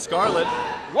forearms to Scarlett.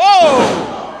 Whoa!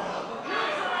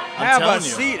 Have a telling you.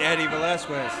 seat, Eddie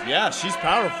Velasquez. Yeah, she's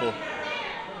powerful.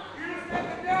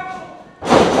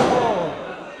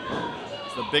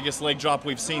 It's the biggest leg drop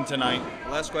we've seen tonight.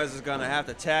 Velasquez is going to have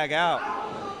to tag out.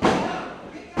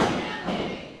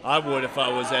 I would if I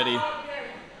was Eddie.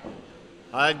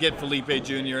 I'd get Felipe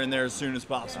Jr. in there as soon as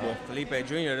possible. Felipe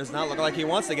Jr. does not look like he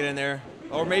wants to get in there.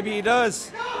 Or maybe he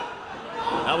does.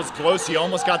 That was close. He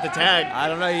almost got the tag. I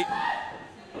don't know.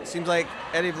 It seems like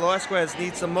Eddie Velasquez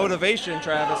needs some motivation,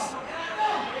 Travis.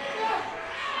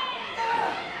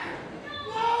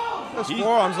 Those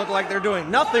forearms look like they're doing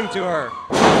nothing to her.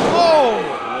 Oh!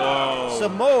 Whoa.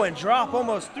 Samoan drop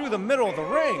almost through the middle of the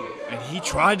ring. And he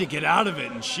tried to get out of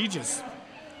it, and she just,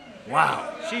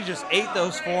 wow. She just ate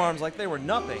those forearms like they were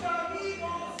nothing.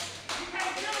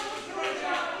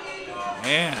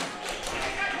 Man,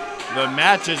 the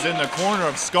match is in the corner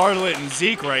of Scarlett and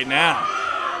Zeke right now.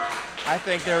 I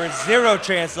think there is zero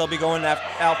chance they'll be going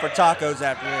out for tacos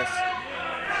after this.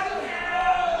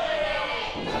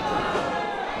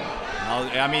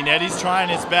 I mean, Eddie's trying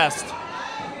his best.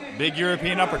 Big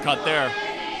European uppercut there.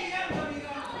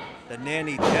 The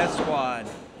Nanny Death Squad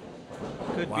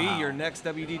could be Wow. your next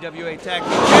WDWA Tag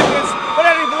Team Champions, but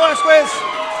Eddie Velasquez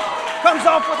comes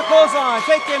off with the clothesline,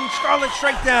 taking Scarlett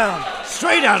straight down.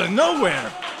 Straight out of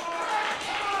nowhere.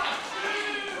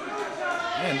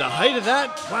 And the height of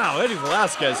that, wow, Eddie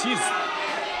Velasquez,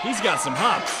 he's got some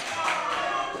hops.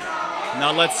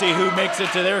 Now let's see who makes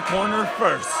it to their corner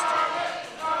first.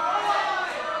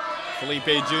 Felipe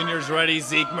Jr.'s ready,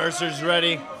 Zeke Mercer's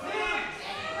ready.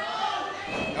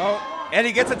 Oh,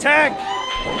 Eddie gets a tag.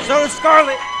 So does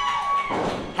Scarlett.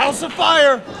 House of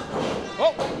Fire.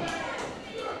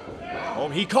 Oh,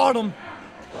 he caught him.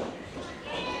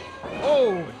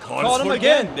 Oh, Caught caught his him foot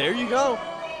again. There you go.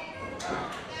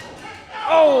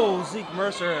 Oh, Zeke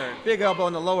Mercer, big elbow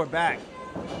in the lower back.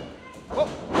 Oh,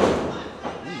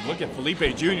 Ooh, look at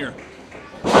Felipe Jr.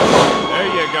 There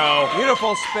you go.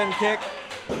 beautiful spin kick.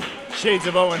 Shades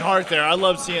of Owen Hart there. I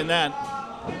love seeing that.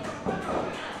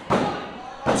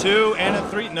 2 and a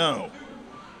 3. No.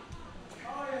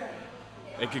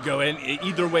 It could go in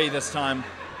either way this time.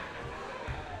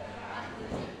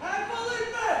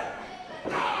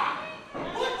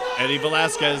 Eddie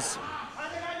Velasquez.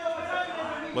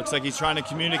 Looks like he's trying to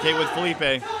communicate with Felipe.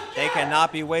 They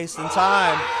cannot be wasting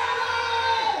time.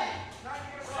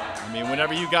 I mean,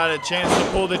 whenever you got a chance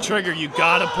to pull the trigger, you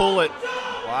gotta pull it.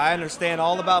 Well, I understand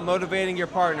all about motivating your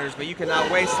partners, but you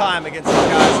cannot waste time against these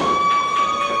guys.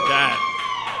 Look at that.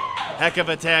 Heck of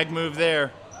a tag move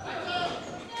there.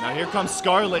 Now here comes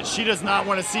Scarlett. She does not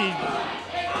want to see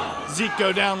Zeke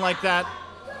go down like that.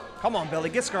 Come on, Billy,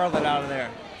 get Scarlett out of there.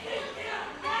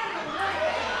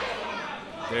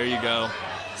 There you go.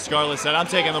 Scarlett said, I'm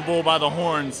taking the bull by the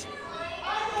horns.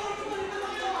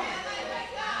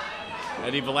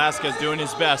 Eddie Velasquez doing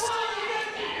his best.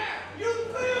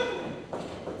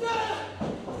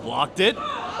 Blocked it.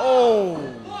 Oh,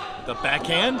 the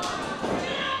backhand.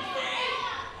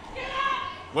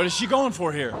 What is she going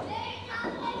for here?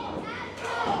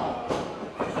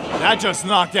 That just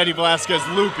knocked Eddie Velasquez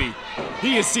loopy.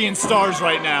 He is seeing stars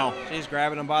right now. She's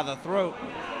grabbing him by the throat.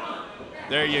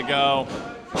 There you go.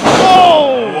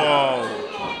 Oh!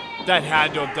 Whoa. That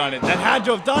had to have done it. That had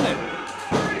to have done it.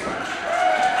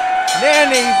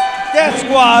 Nanny Death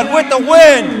Squad with the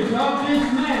win. Of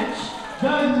this match,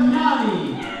 the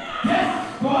Nanny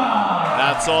Death Squad.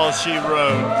 That's all she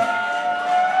wrote.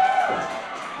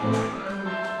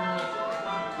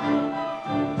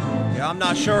 Yeah, I'm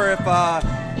not sure if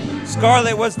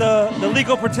Scarlett was the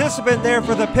legal participant there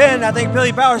for the pin. I think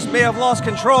Billy Bowers may have lost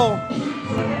control.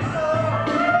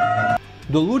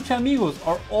 The Lucha Amigos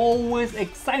are always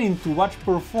exciting to watch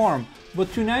perform,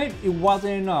 but tonight it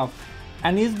wasn't enough,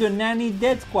 and it's the Nanny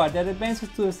Death Squad that advances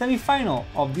to the semi-final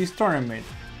of this tournament.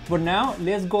 But now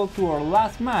let's go to our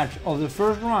last match of the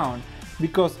first round,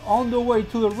 because on the way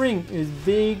to the ring is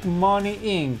Big Money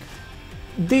Inc.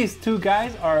 These two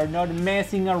guys are not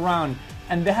messing around,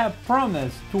 and they have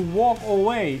promised to walk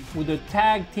away with the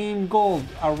tag team gold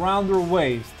around their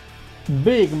waist.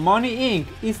 Big Money Inc.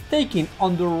 is taking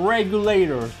on the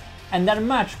Regulators, and that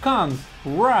match comes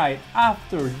right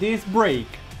after this break.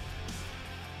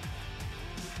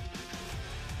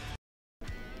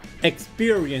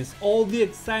 Experience all the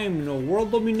excitement of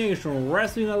World Domination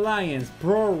Wrestling Alliance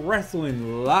Pro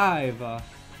Wrestling live.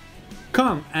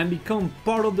 Come and become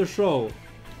part of the show,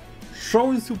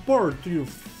 showing support to your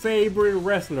favorite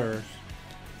wrestlers.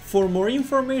 For more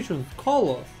information,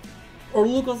 call us or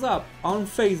look us up on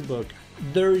Facebook.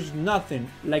 There is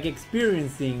nothing like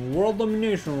experiencing World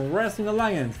Domination Wrestling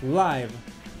Alliance live.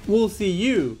 We'll see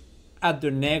you at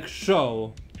the next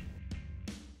show.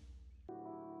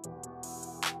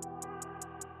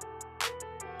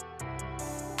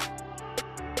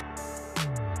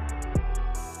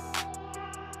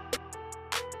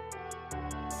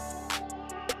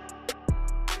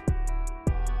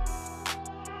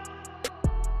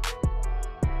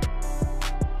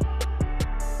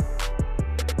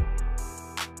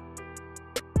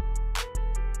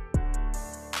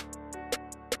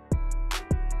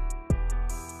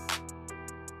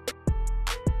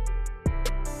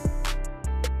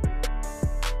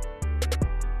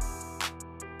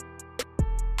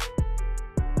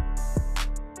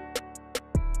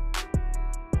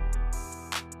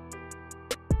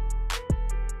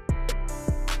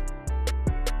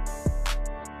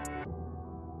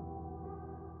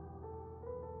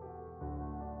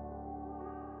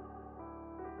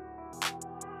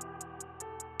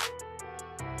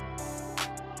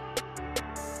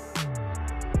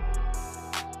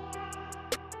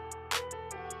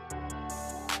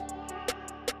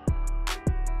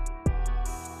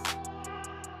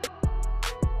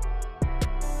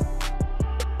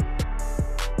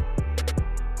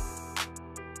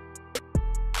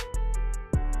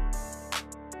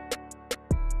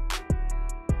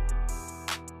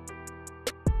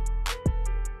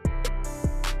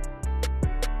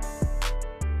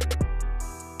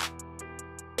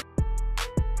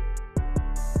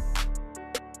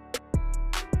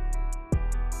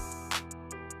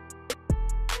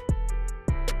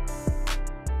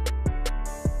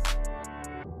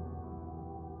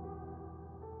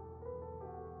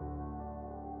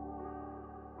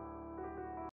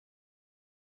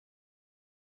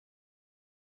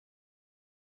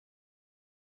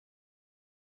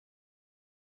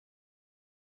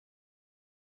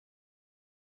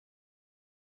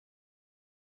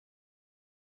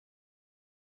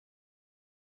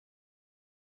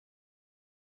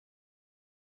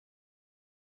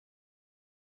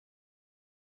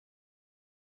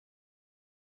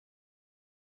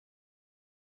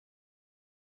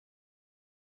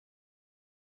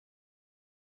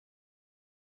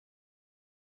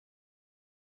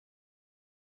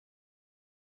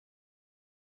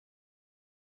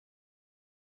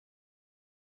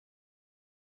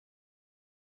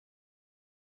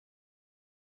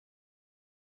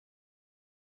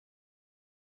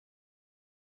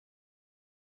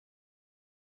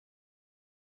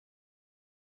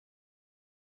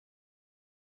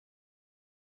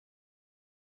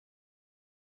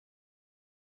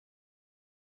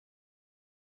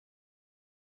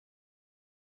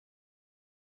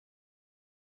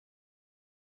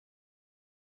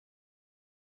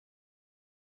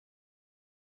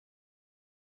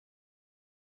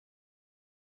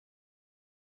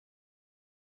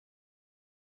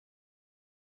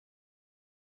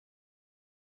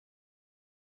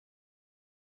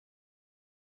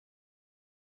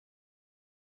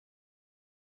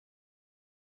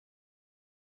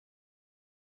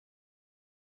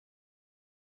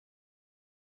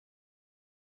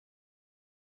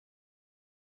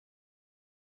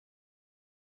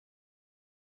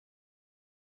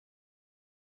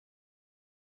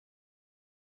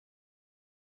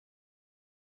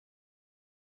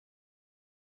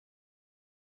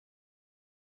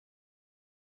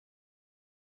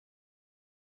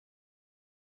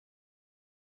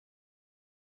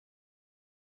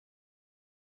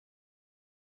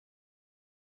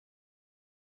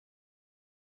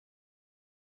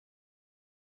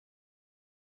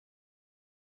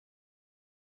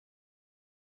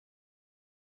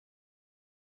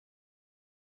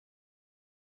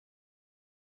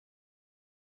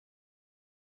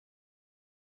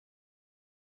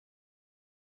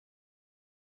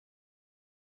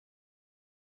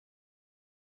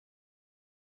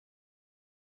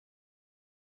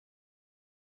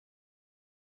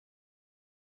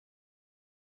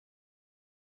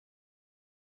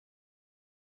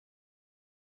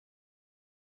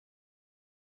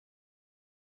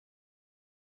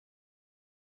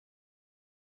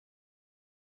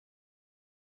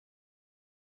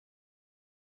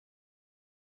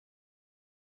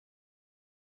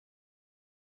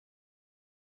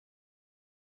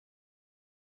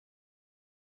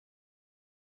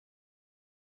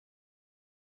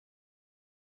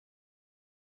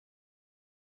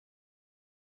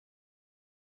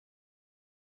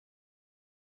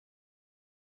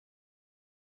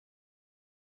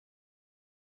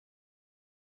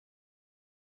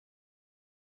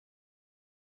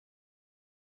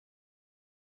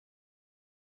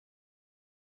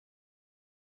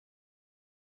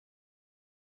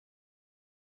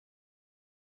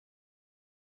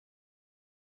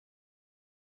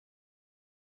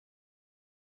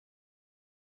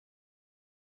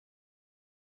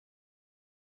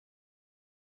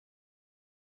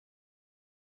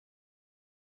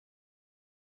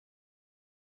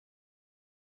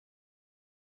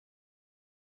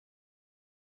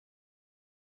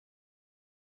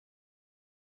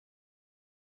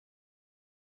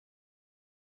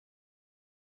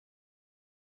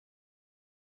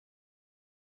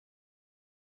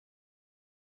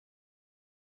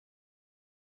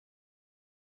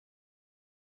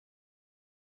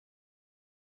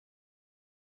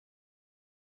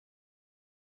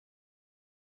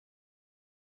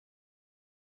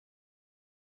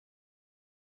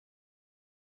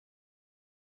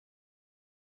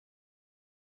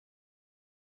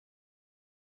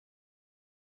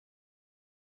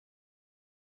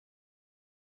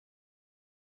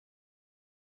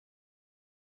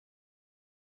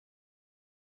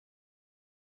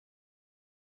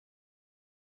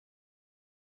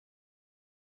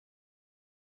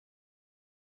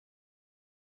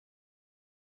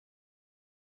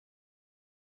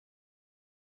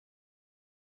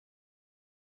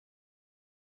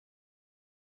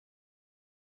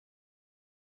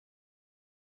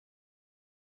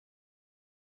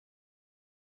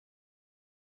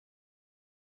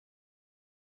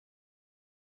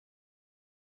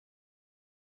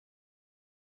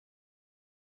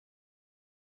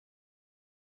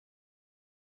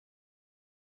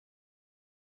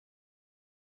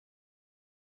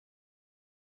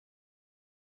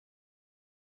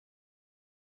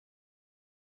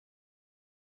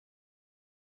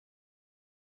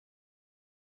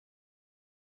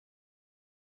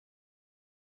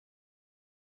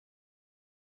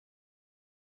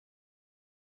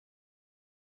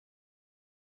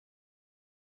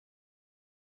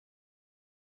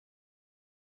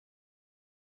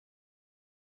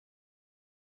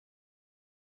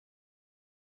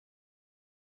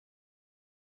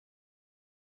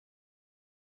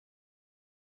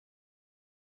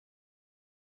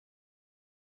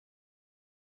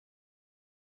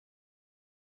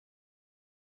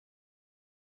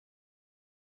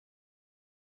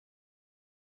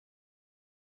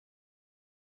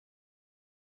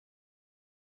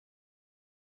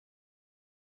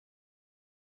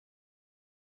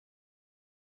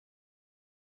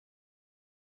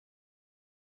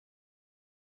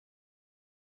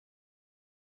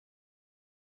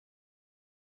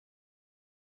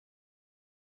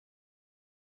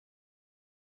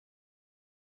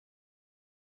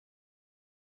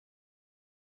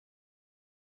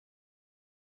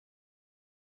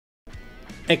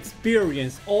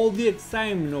 Experience all the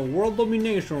excitement of World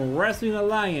Domination Wrestling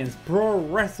Alliance Pro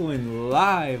Wrestling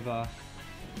live.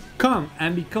 Come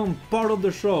and become part of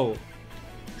the show,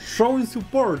 showing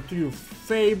support to your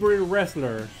favorite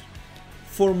wrestlers.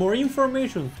 For more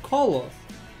information, call us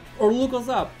or look us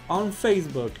up on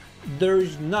Facebook. There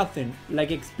is nothing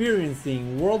like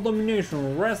experiencing World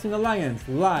Domination Wrestling Alliance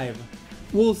live.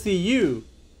 We'll see you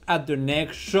at the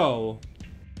next show.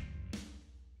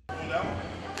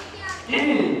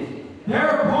 And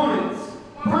their opponents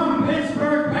from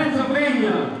Pittsburgh,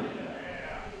 Pennsylvania.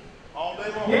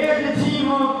 They are the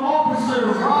team of Officer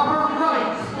Robert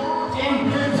Wright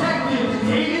and Detective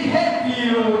David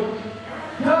Hetfield,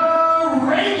 the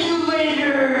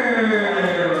Regulators.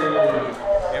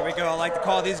 Here we go. I like to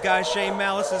call these guys Shane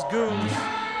Malice's goons.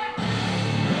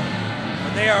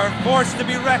 But they are a force to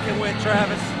be reckoned with,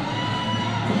 Travis.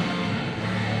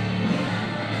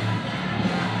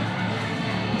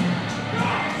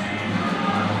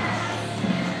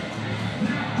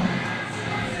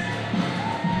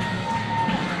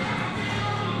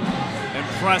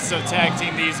 Impressive tag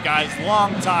team, these guys.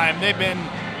 Long time. They've been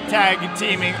tag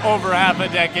teaming over half a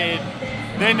decade.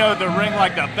 They know the ring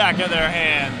like the back of their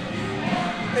hand.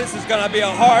 This is going to be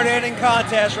a hard-hitting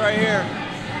contest right here.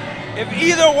 If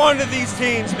either one of these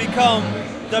teams become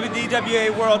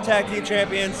WDWA World Tag Team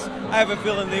Champions, I have a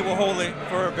feeling they will hold it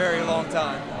for a very long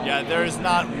time. Yeah, there's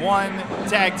not one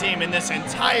tag team in this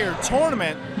entire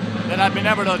tournament that I've been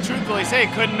able to truthfully say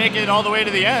couldn't make it all the way to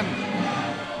the end.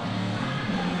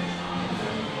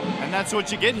 And that's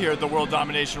what you get here at the World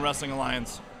Domination Wrestling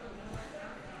Alliance.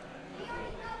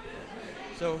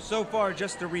 So far,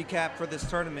 just to recap for this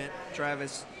tournament,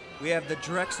 Travis, we have the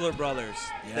Drexler brothers.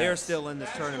 Yes. They're still in this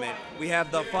tournament. We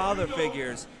have the father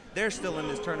figures. They're still in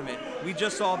this tournament. We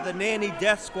just saw the Nanny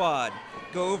Death Squad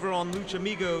go over on Lucha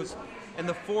Amigos, and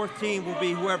the fourth team will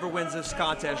be whoever wins this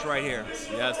contest right here.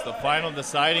 Yes, the final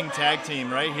deciding tag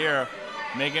team right here,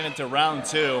 making it to round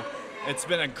 2. It's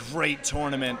been a great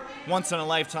tournament,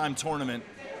 once-in-a-lifetime tournament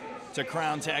to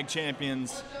crown tag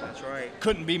champions. That's right.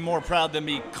 Couldn't be more proud than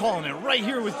me calling it right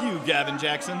here with you, Gavin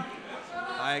Jackson.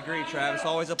 I agree, Travis.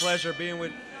 Always a pleasure being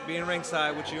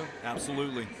ringside with you.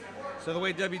 Absolutely. So the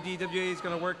way WDWA is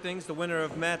going to work things, the winner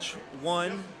of match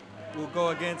 1 will go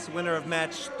against winner of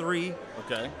match 3.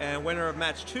 Okay. And winner of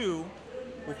match 2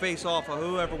 will face off of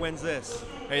whoever wins this.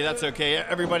 Hey, that's okay.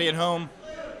 Everybody at home,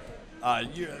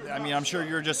 I'm sure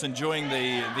you're just enjoying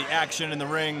the action in the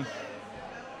ring.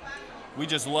 We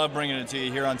just love bringing it to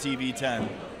you here on TV 10.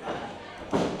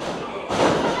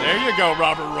 There you go,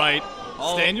 Robert Wright.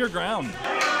 Stand your ground.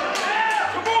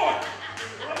 Come on!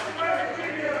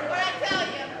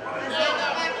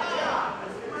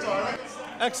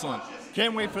 Excellent.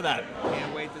 Can't wait for that.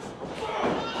 Can't wait to see.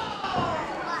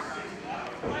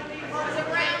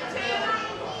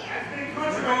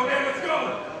 Let's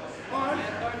go.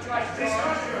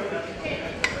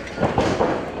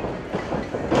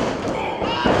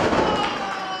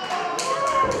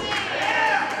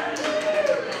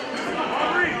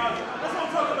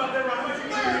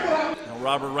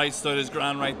 Robert Wright stood his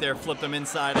ground right there, flipped him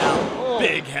inside out.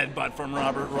 Big headbutt from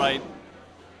Robert Wright.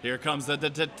 Here comes the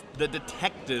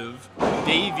detective,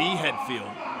 Davey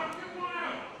Hetfield.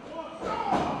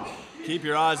 Keep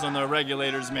your eyes on the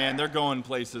Regulators, man. They're going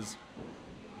places.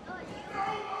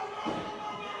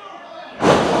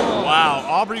 Wow,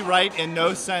 Aubrey Wright in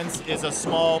no sense is a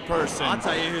small person. I'll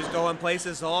tell you who's going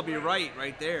places, Aubrey Wright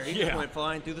right there. He just Yeah. went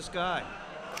flying through the sky.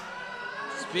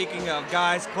 Speaking of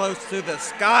guys close to the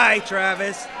sky,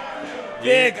 Travis,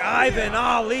 Big Ivan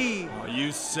Ali. Oh,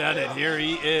 you said it. Here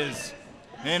he is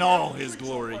in all his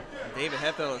glory. David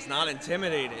Hetfield is not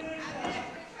intimidated.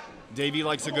 Davey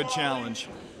likes a good challenge.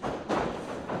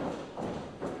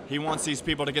 He wants these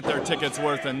people to get their tickets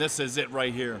worth, and this is it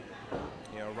right here.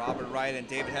 You know, Robert Wright and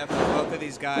David Hetfield, both of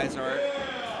these guys are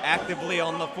actively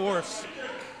on the force.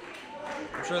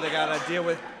 I'm sure they got to deal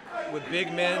with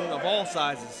big men of all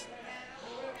sizes.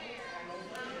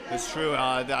 It's true.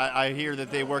 I hear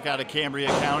that they work out of Cambria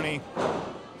County.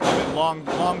 They've been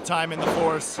long time in the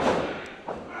force. Look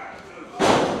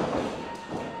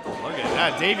at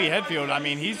that, Davey Hetfield. I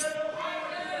mean, he's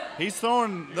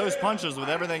throwing those punches with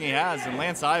everything he has, and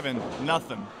Lance Ivan,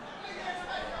 nothing.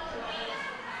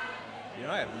 You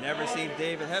know, I've never seen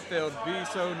David Hetfield be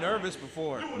so nervous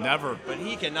before. Never. But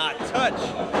he cannot touch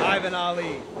Ivan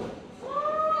Ali.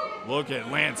 Look at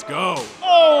Lance go.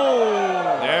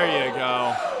 Oh! There you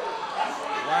go.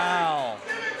 Wow.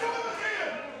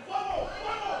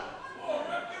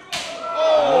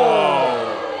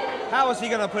 Whoa. How is he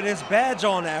going to put his badge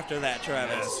on after that,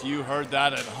 Travis? Yes, you heard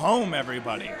that at home,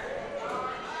 everybody.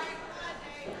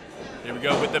 Here we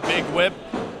go with the big whip.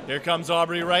 Here comes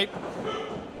Aubrey Wright.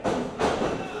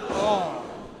 Oh,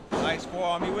 nice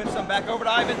forearm. He whips him back over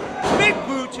to Ivan. Big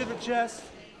boot to the chest.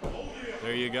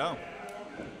 There you go.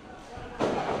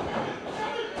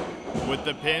 With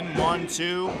the pin,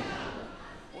 1-2.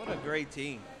 What a great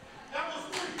team.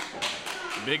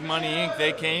 Big Money Inc.,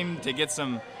 they came to get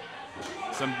some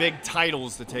big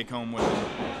titles to take home with them.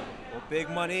 Well, Big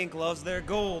Money Inc. loves their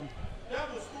gold.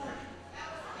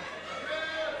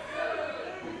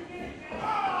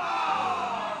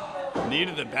 Knee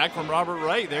to the back from Robert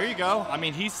Wright. There you go. I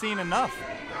mean, he's seen enough.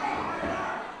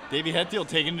 Davey Hetfield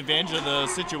taking advantage of the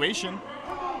situation.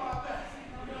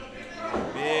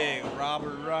 Big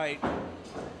Robert Wright.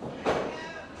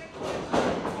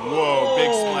 Whoa,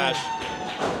 big splash.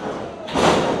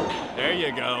 There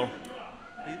you go.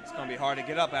 It's going to be hard to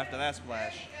get up after that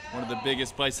splash. One of the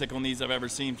biggest bicycle knees I've ever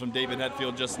seen from David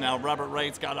Hetfield just now. Robert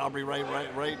Wright's got Aubrey Wright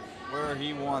right where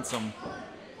he wants him.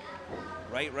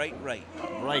 Right. Right.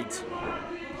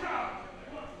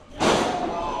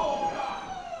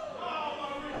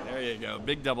 There you go.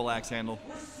 Big double axe handle.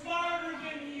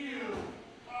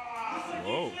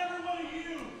 Whoa.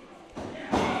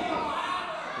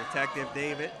 Detective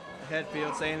David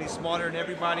Hetfield saying he's smarter than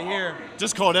everybody here.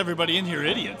 Just called everybody in here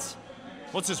idiots.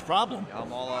 What's his problem?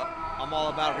 I'm all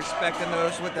about respecting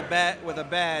those with a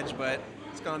badge, but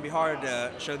it's going to be hard to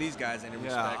show these guys any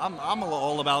respect. Yeah, I'm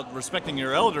all about respecting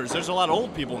your elders. There's a lot of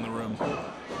old people in the room.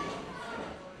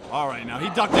 All right, now he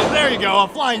ducked it. There you go, a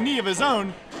flying knee of his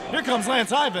own. Here comes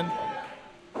Lance Ivan.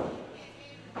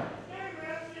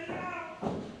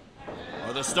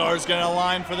 Are the stars going to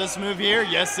align for this move here?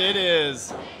 Yes, it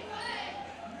is.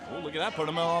 Oh, look at that. Put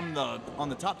him on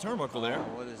the top turnbuckle there.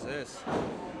 What is this?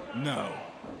 No.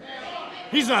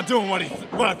 He's not doing what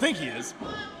I think he is.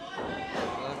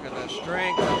 Look at the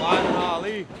strength of Ivan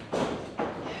Ali.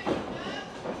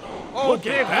 Oh, Look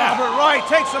big at that. Robert Wright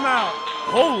takes him out.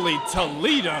 Holy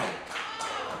Toledo.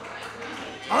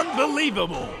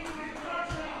 Unbelievable.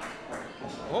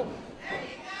 Oh.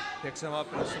 Picks him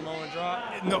up in a Samoan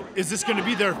drop. No, is this going to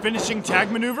be their finishing tag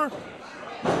maneuver?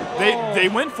 They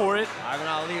went for it. Ivan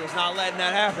Ali was not letting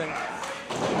that happen.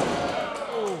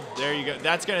 There you go.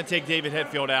 That's going to take David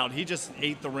Hetfield out. He just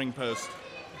ate the ring post.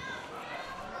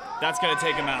 That's going to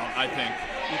take him out, I think.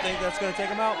 You think that's going to take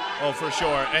him out? Oh, for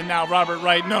sure. And now Robert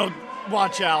Wright. No,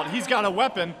 watch out. He's got a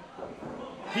weapon.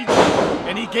 He gave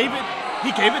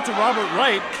it to Robert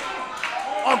Wright.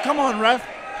 Oh, come on, ref.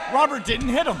 Robert didn't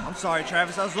hit him. I'm sorry,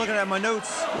 Travis. I was looking at my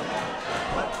notes.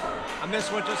 I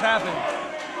missed what just happened.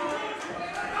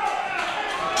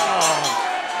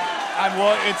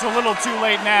 Well, it's a little too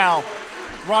late now.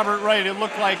 Robert Wright, it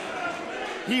looked like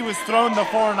he was thrown the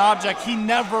foreign object. He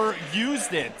never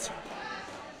used it.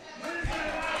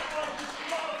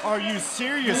 Are you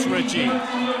serious, Richie?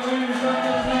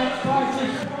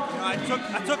 I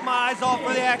took my eyes off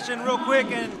for the action real quick,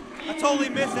 and I totally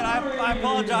missed it. I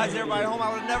apologize, everybody at home.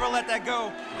 I would have never let that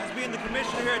go. As being the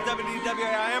commissioner here at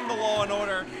WDWA, I am the law and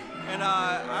order, and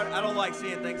I don't like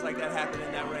seeing things like that happen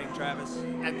in that ring, Travis.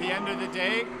 At the end of the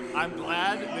day, I'm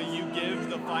glad that you give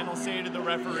the final say to the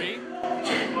referee.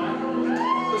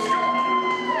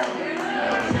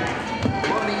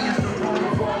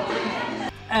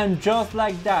 And just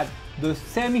like that, the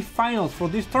semi-finals for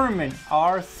this tournament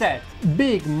are set.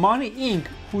 Big Money Inc.,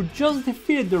 who just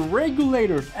defeated the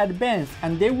Regulators, advance,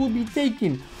 and they will be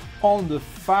taking on the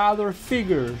Father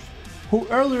Figures, who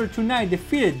earlier tonight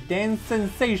defeated Dance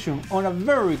Sensation on a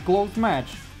very close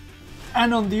match.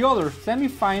 And on the other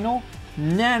semi-final,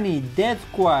 Nanny Death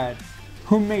Squad,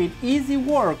 who made easy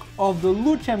work of the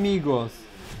Lucha Amigos,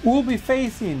 will be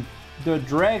facing the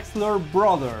Drexler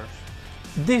Brothers.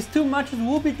 These two matches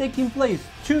will be taking place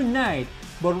tonight,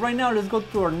 but right now let's go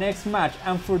to our next match,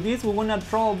 and for this we're gonna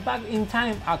travel back in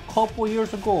time a couple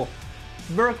years ago,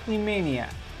 Berkeley Mania.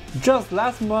 Just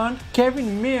last month,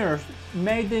 Kevin Mears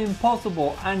made the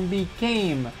impossible and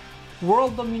became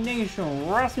World Domination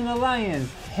Wrestling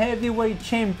Alliance Heavyweight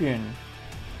Champion.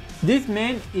 This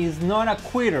man is not a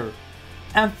quitter,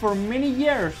 and for many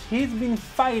years he's been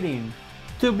fighting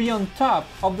to be on top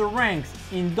of the ranks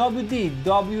in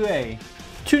WDWA.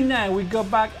 Tonight we go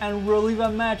back and relive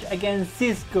a match against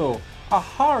Cisco, a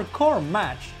hardcore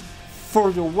match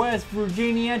for the West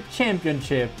Virginia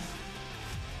Championship.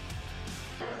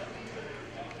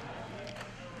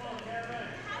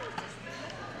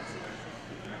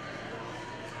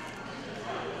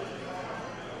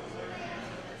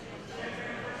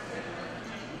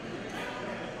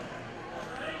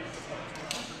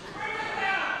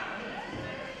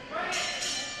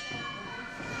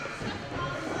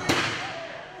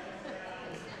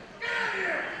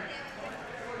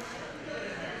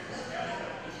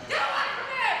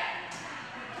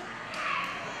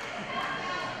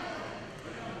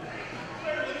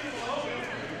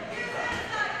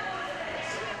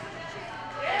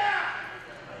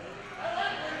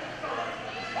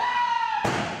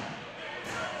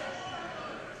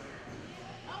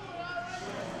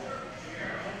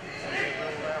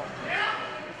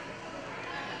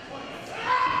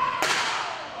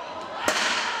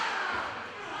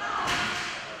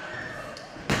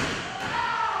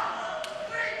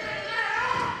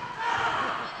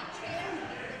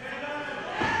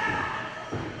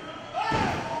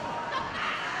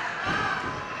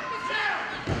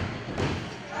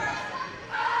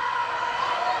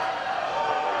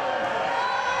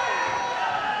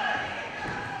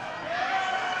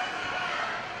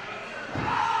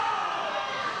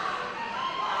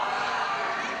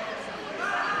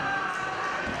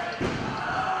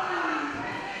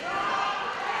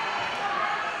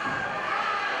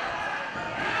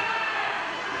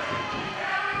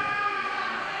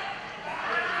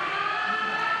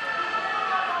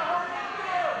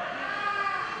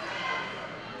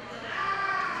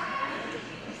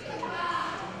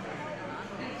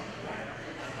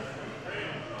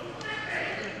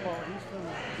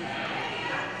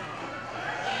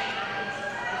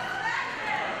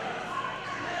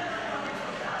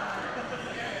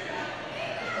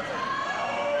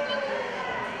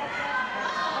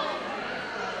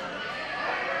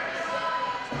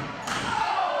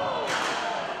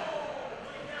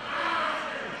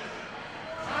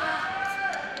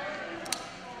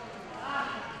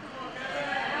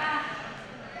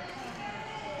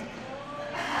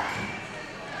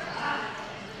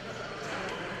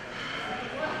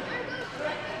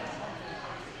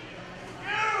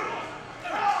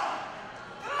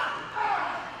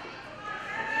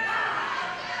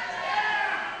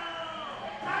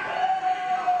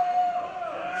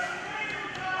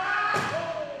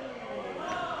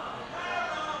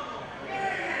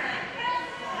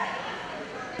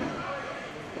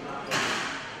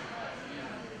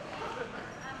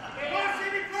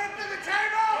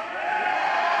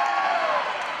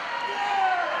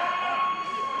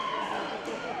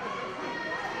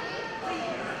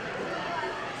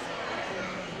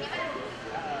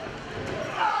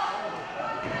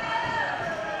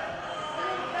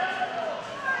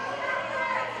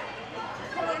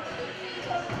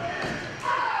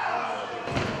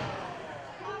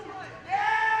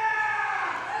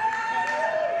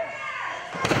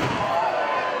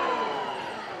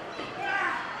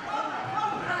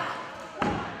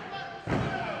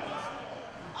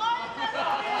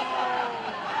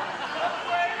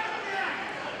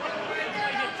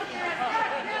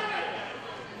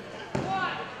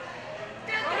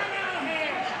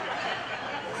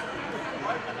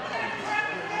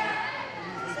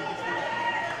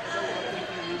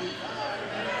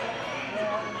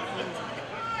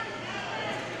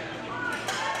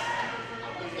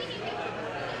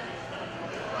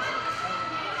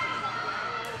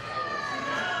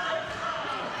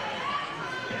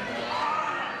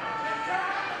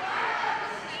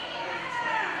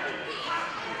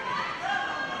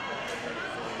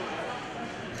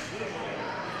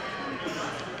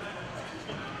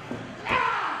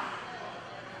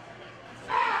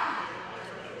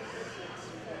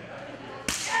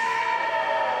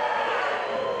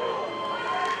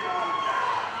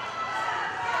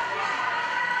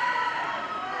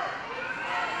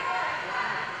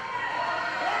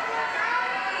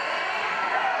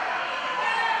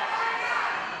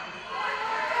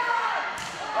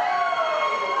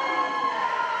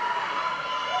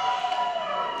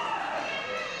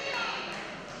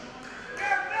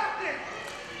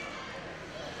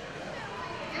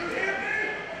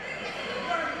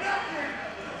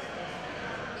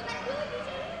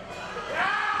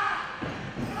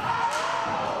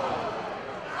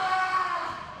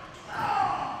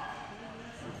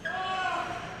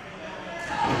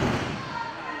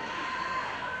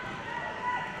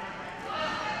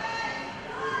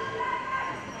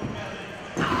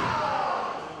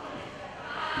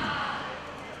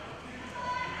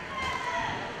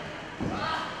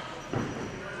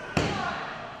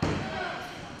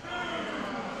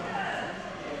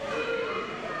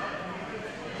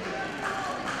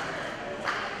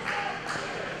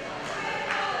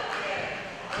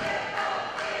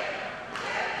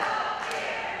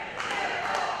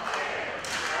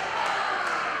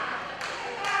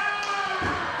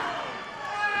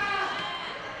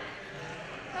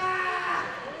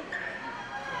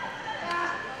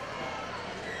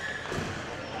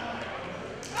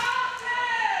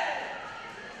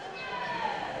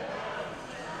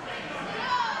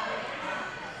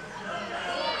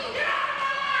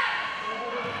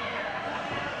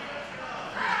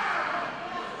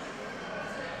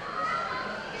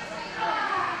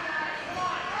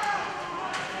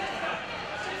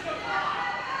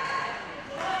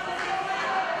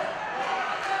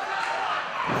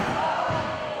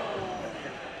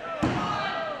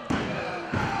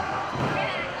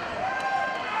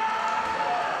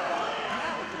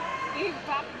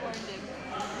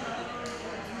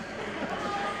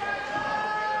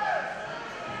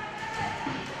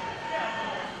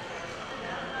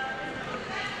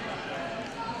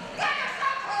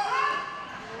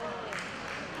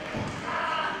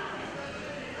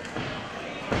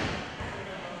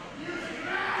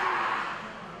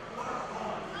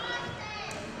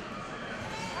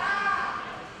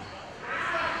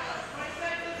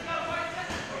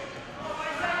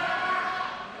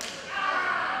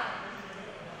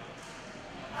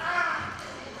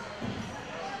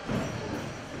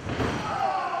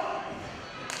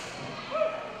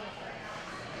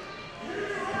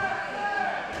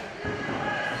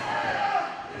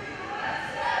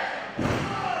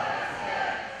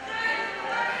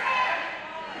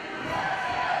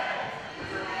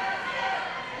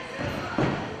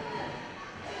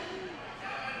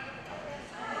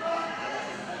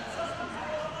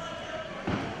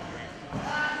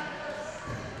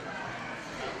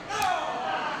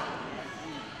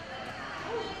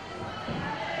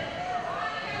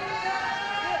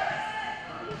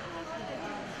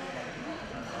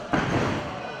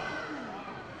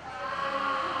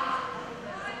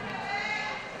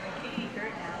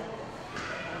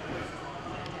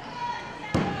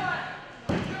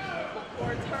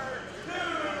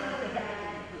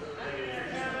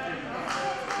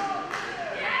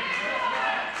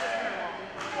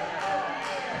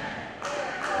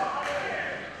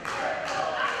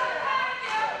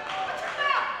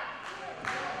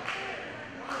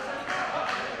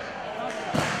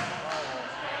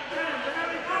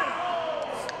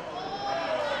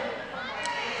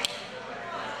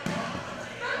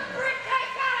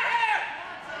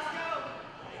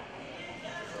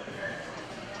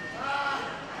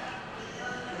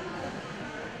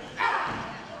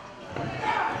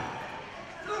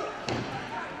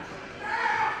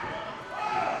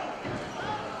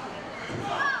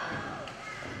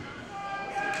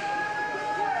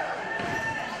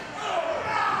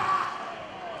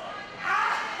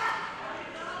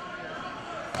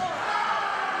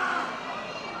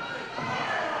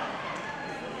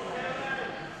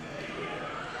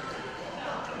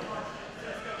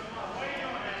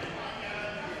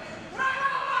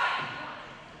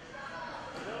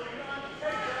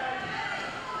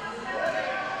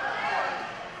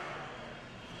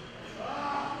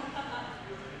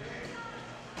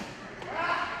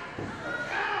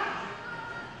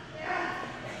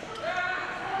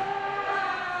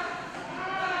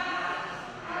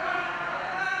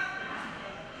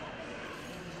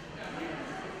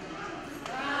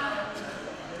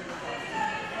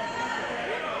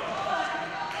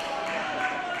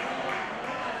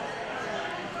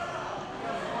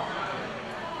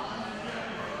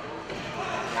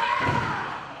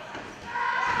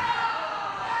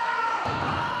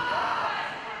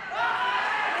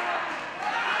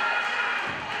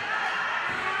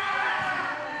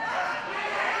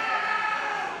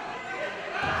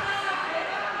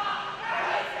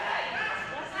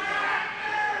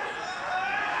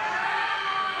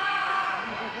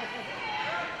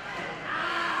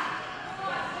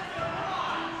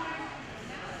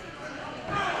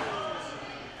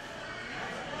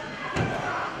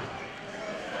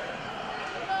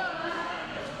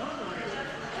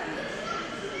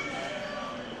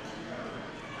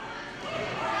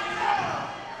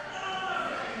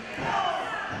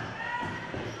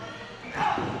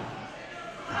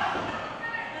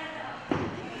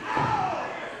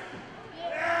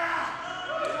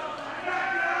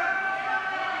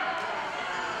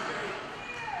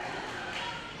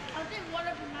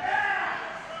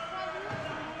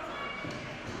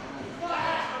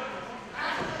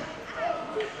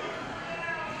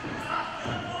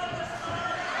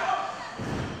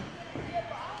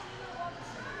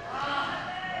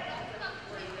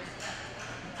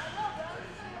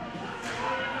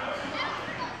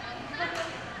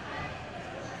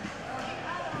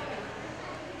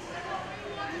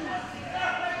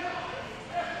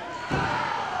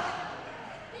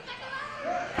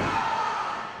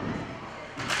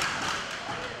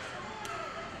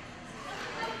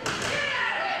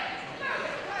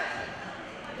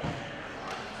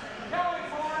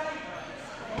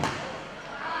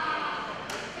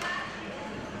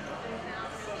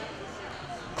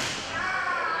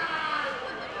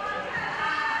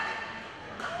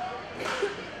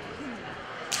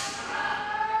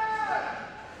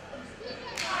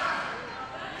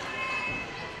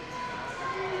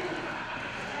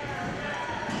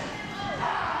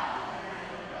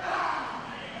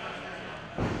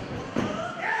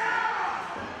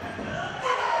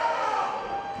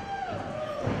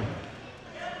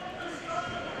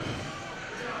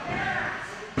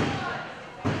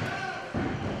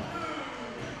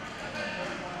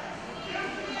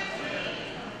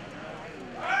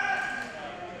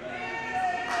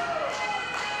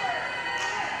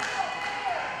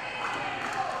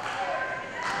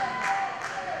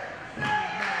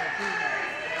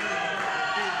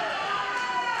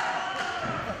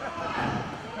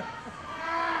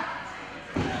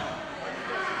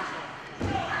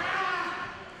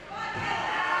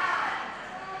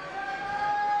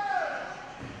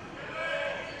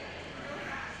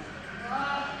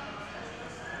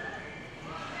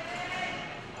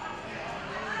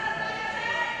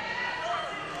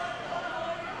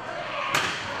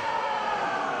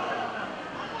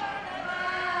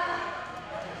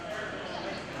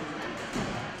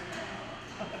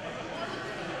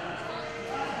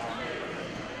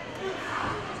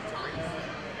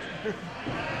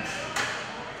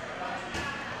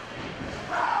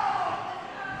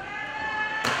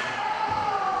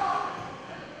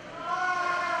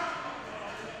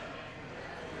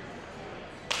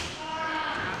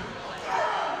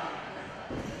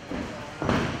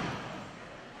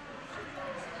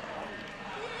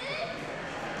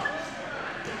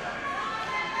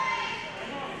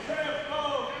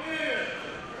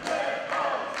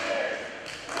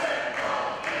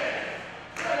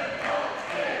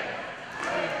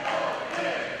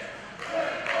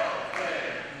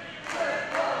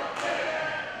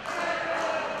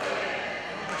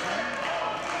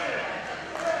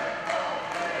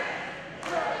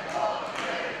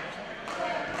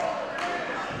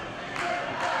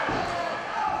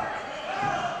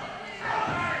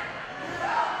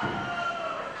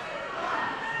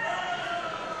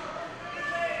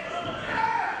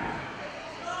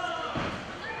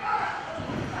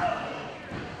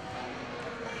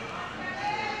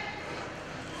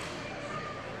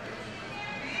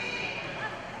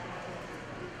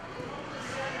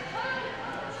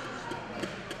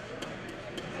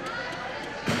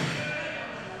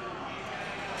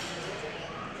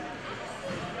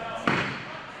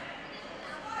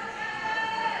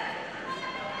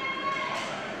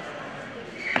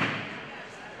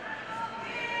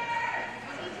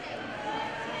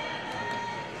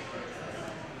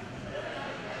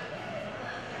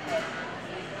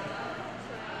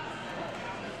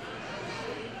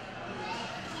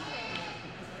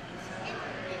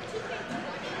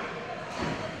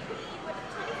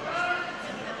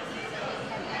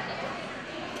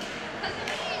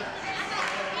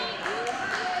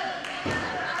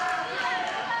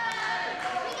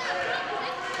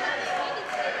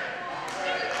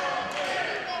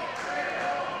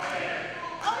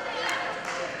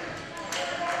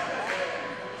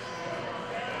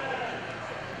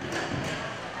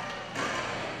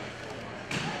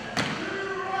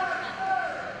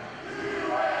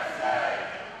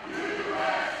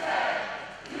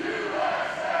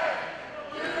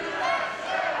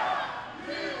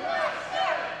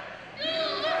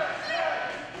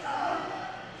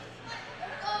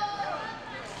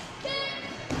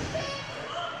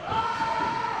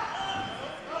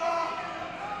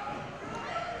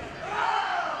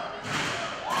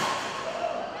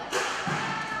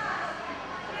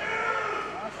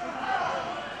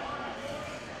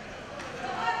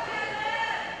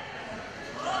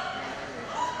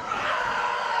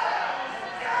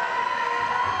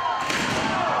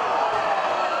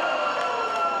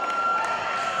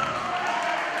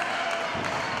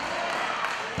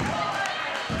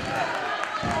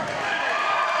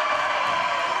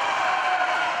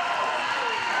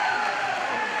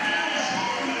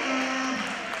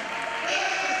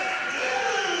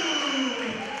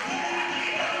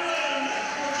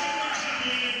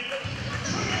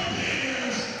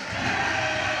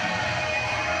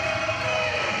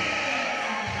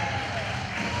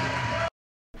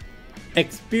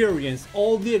 Experience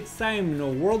all the excitement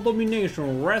of World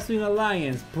Domination Wrestling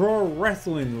Alliance Pro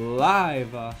Wrestling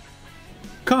live.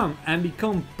 Come and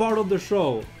become part of the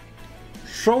show,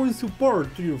 showing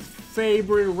support to your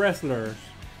favorite wrestlers.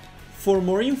 For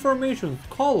more information,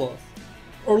 call us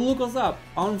or look us up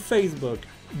on Facebook.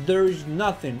 There is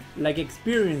nothing like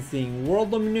experiencing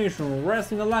World Domination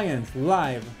Wrestling Alliance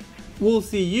live. We'll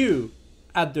see you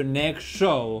at the next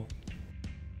show.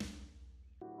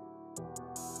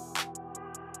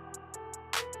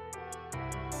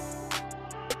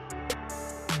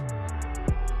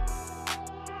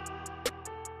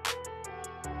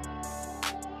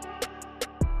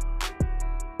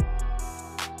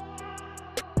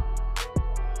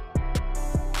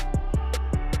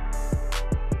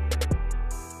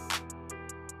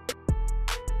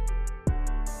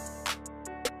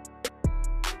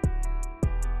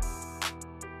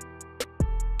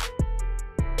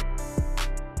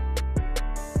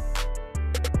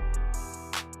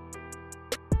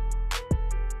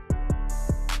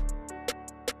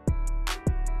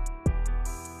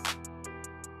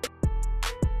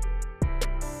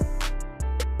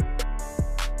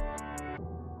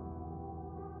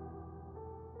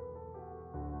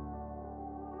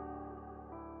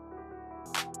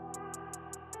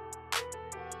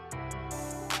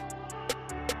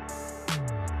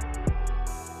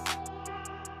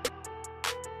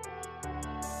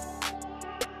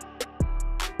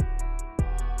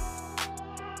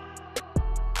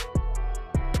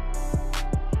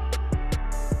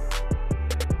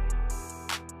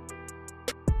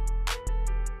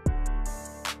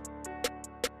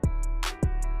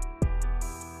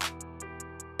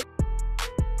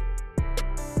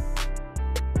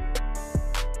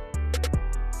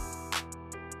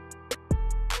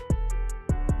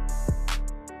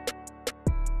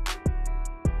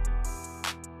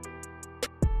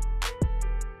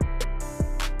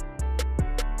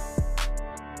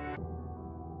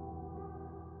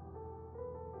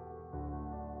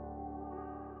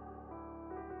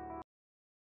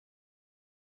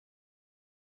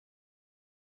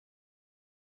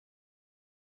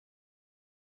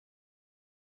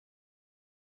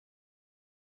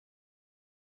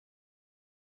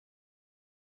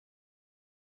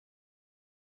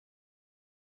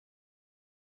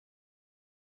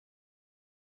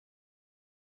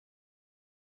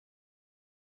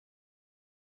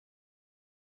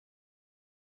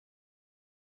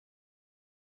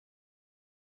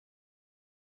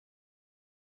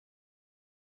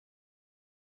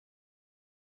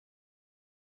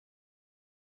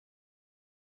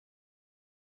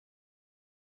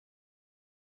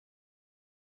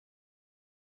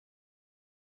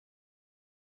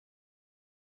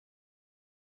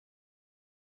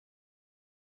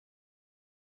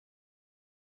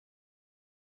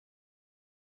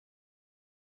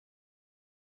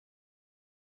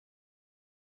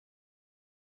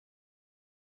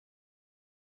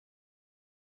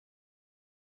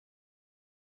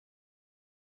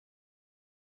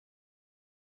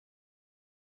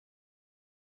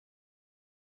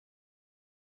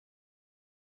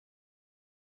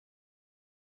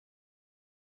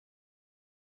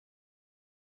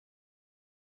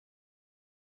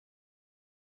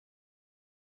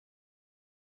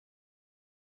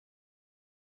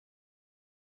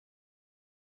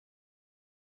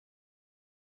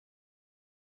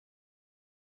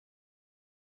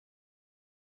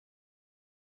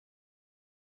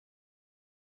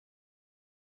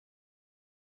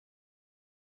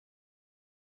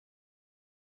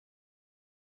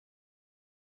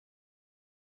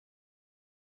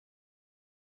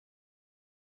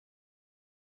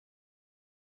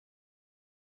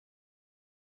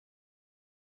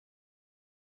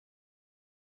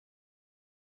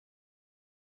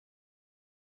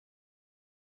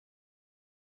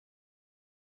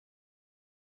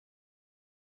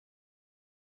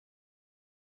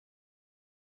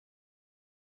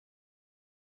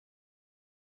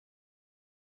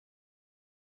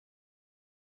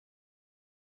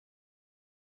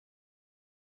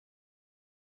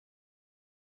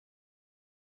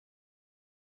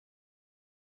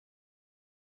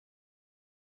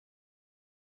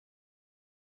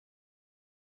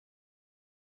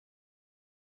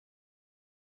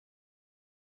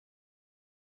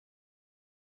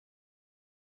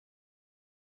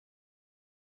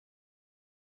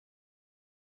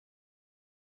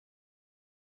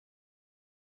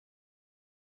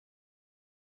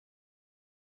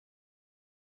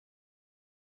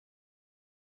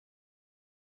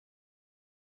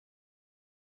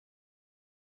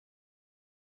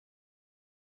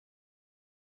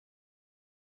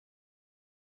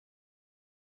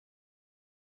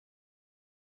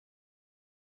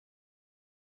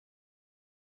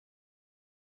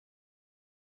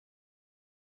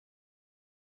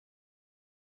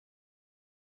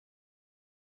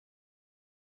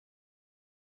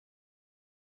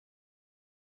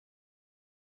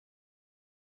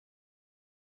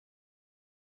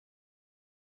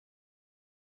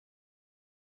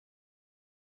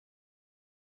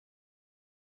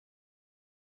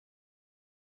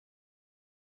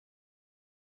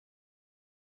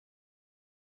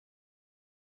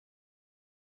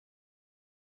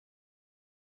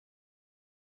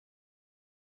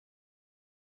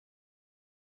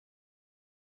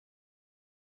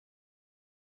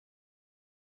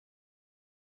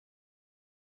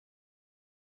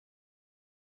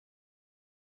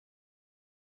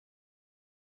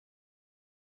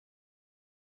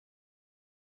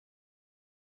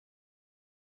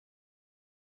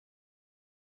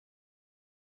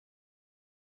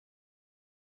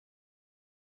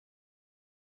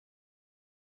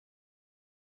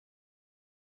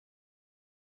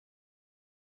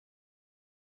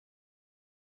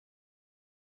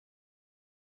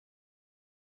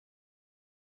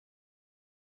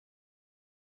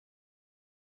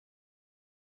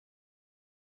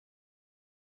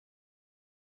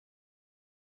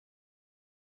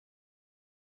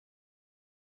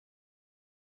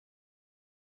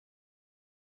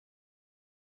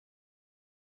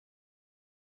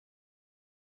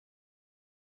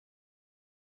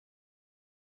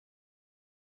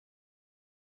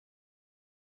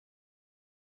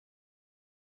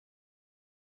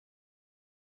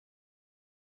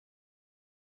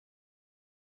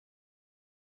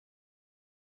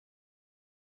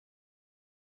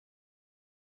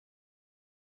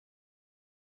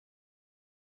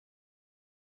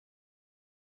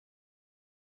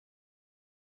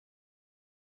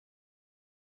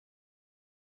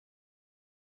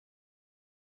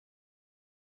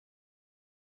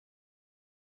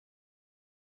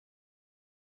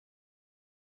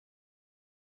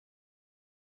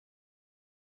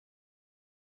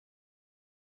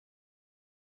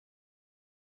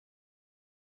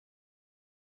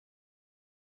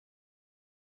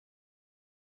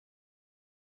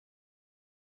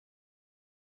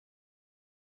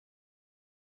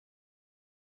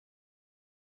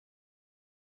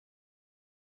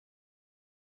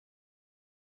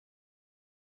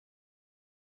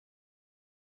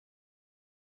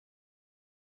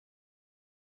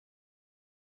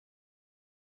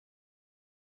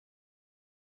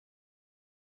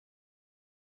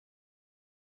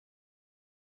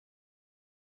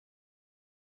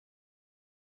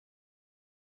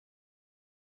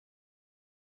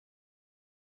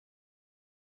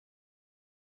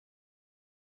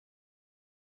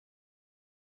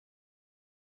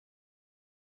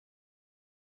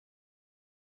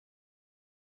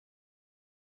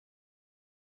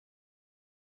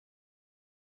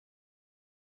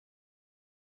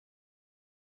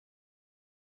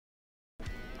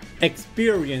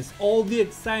 Experience all the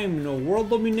excitement of World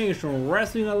Domination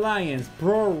Wrestling Alliance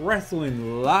Pro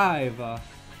Wrestling live.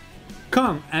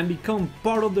 Come and become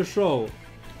part of the show,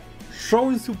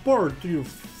 showing support to your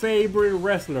favorite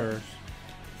wrestlers.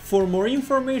 For more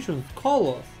information,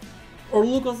 call us or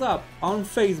look us up on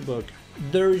Facebook.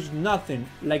 There is nothing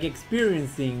like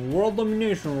experiencing World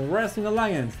Domination Wrestling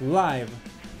Alliance live.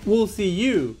 We'll see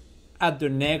you at the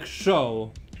next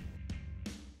show.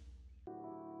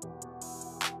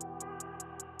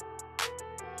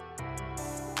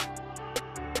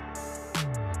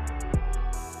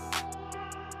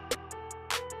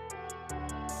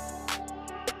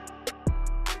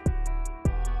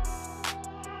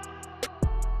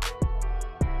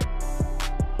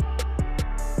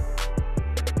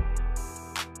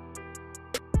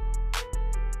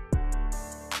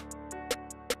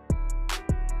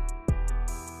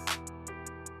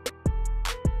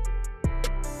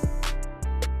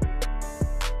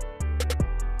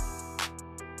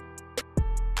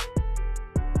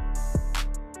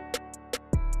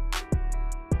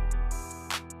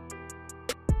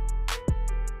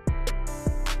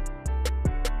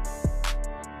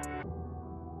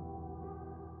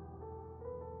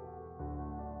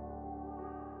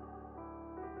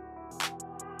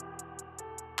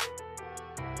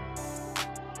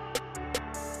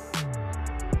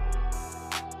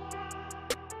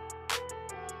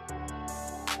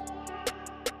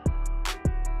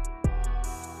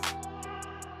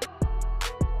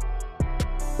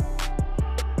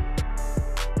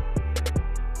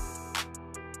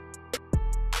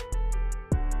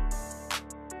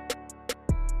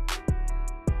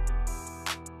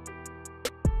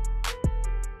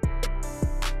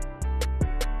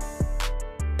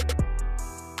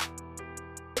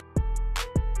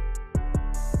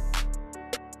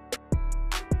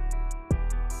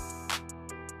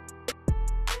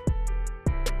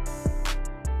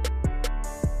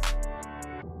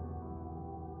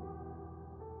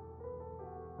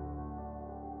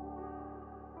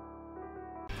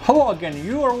 Hello again,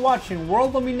 you are watching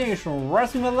World Domination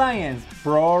Wrestling Alliance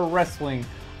Pro Wrestling.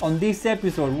 On this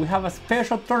episode, we have a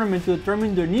special tournament to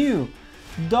determine the new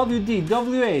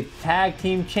WDWA Tag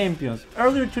Team Champions.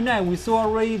 Earlier tonight, we saw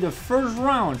already the first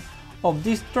round of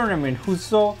this tournament, who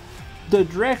saw the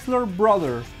Drexler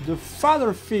brothers, the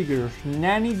father figures,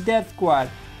 Nanny Death Squad,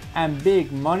 and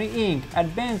Big Money Inc.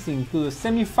 advancing to the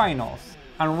semifinals.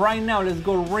 And right now, let's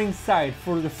go ringside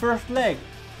for the first leg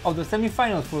of the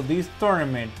semifinals for this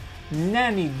tournament.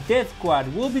 Nanny Death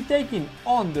Squad will be taking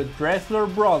on the Drexler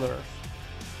brothers.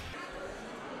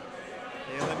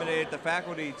 They eliminated the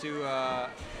faculty to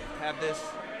have this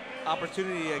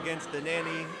opportunity against the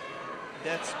Nanny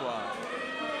Death Squad.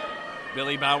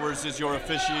 Billy Bowers is your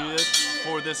officiate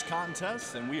for this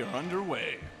contest, and we are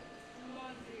underway.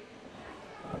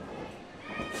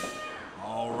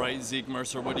 All right, Zeke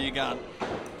Mercer, what do you got?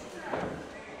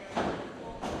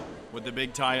 With the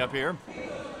big tie up here.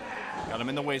 Got him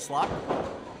in the waist lock.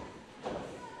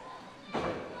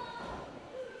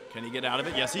 Can he get out of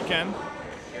it? Yes, he can.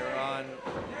 Here on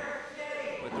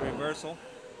with the reversal.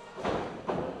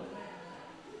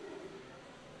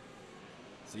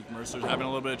 Zeke Mercer's having a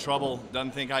little bit of trouble. I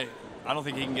don't think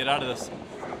he can get out of this.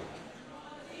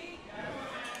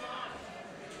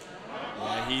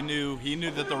 Yeah, he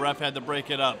knew that the ref had to break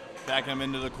it up. Backing him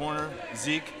into the corner.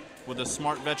 Zeke with a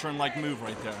smart veteran-like move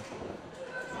right there.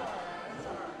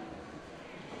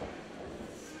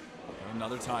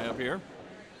 Another tie up here.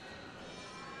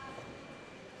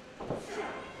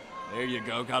 There you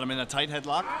go. Got him in a tight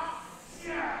headlock.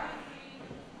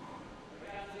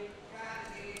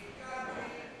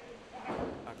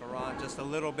 Akaran just a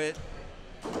little bit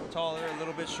taller, a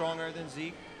little bit stronger than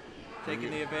Zeke.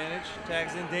 Taking the advantage.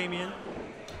 Tags in Damien.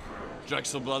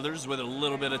 Drexel Brothers with a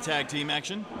little bit of tag team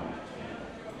action.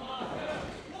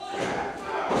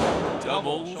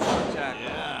 Double shoulder tackle.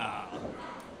 Yeah.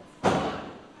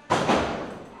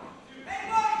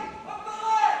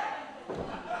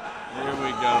 There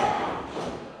we go.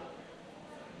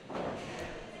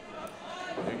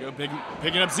 There you go.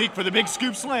 Picking up Zeke for the big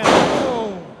scoop slam.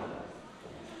 Oh.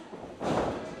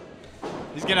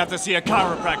 He's going to have to see a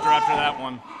chiropractor after that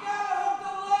one.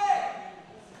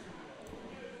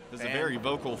 There's a very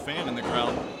vocal fan in the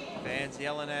crowd. Fans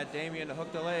yelling at Damien to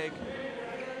hook the leg.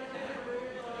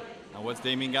 Now what's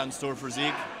Damien got in store for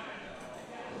Zeke?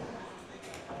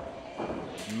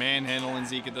 Manhandling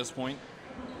Zeke at this point.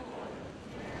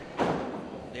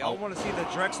 They all want to see the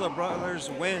Drexler brothers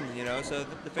win, you know, so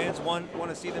the fans want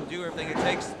to see them do everything it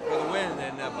takes for the win.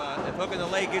 And if hooking the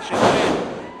leg gets you the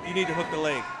win, you need to hook the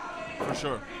leg. For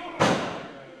sure.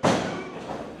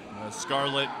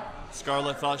 Scarlett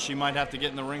Scarlett thought she might have to get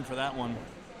in the ring for that one.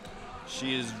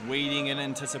 She is waiting in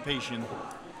anticipation.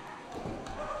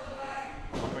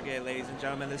 Don't forget, ladies and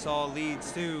gentlemen, this all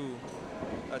leads to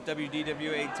a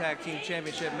WDWA Tag Team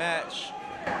Championship match.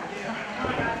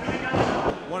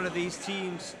 One of these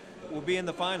teams will be in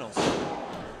the finals.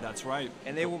 That's right.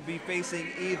 And they will be facing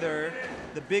either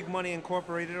the Big Money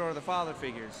Incorporated or the Father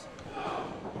Figures.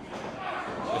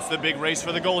 It's the big race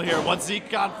for the goal here. What's Zeke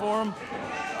got for him?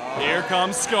 Here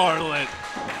comes Scarlett.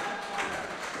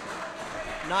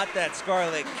 Not that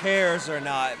Scarlett cares or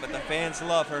not, but the fans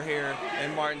love her here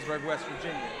in Martinsburg, West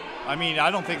Virginia. I mean,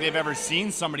 I don't think they've ever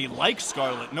seen somebody like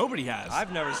Scarlett. Nobody has.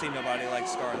 I've never seen nobody like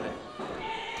Scarlett.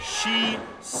 She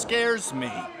scares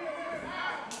me.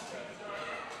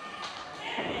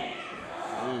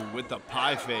 Ooh, with the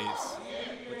pie face.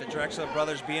 With the Drexler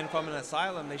brothers being from an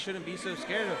asylum, they shouldn't be so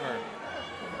scared of her.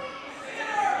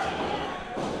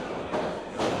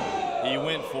 He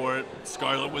went for it.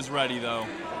 Scarlett was ready, though.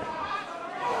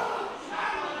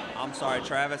 I'm sorry,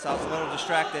 Travis. I was a little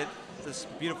distracted. This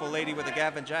beautiful lady with the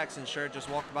Gavin Jackson shirt just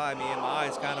walked by me, and my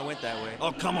eyes kind of went that way.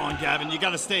 Oh, come on, Gavin. You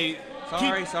got to stay.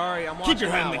 Sorry. I'm watching Keep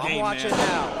your head now. in the game, I'm watching man.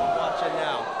 now. I'm watching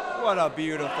now. What a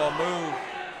beautiful move.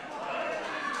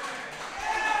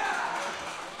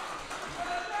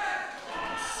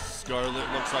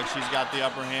 Scarlett looks like she's got the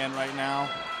upper hand right now.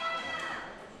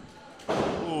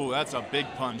 Ooh, that's a big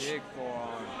punch. Big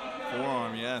forearm.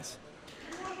 Forearm, yes.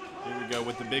 Here we go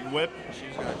with the big whip.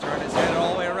 She's going to turn his head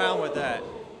all the way around with that.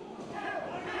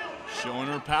 Showing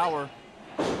her power.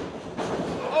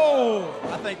 Oh!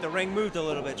 I think the ring moved a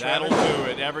little bit, Travis. That'll do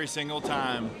it every single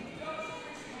time.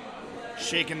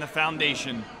 Shaking the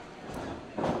foundation.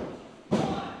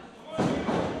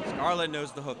 Scarlett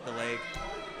knows to hook the leg.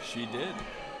 She did.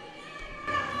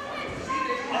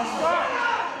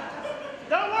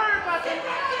 Don't worry about that.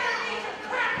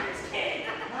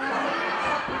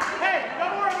 Hey,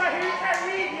 don't worry about it. You can't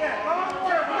read yet. Don't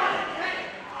worry about it.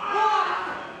 1,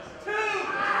 2,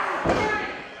 3,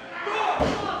 go.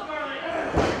 Come on, Scarlett.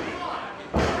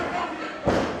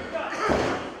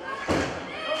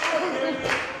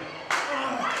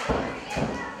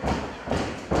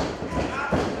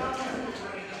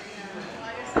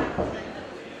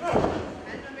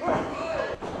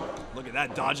 Look at that,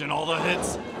 dodging all the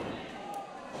hits.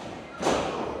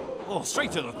 Oh,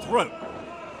 straight to the throat.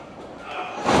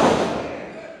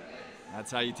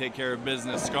 That's how you take care of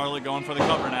business. Scarlett going for the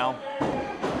cover now.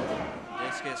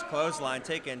 Discus clothesline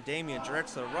taking Damian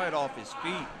Drexler right off his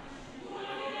feet.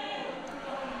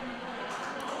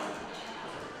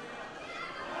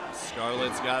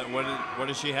 Scarlett's got, what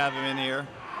does she have him in here?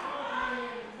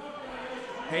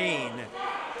 Pain.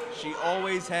 She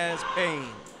always has pain.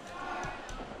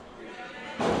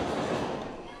 Look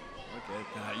at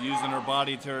that, using her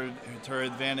body to her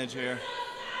advantage here.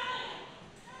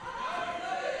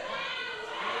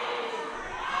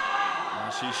 Now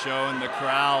she's showing the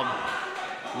crowd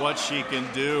what she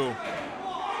can do.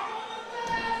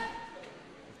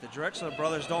 If the Drexler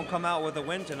brothers don't come out with a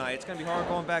win tonight, it's going to be hard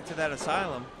going back to that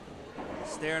asylum,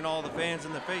 staring all the fans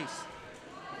in the face.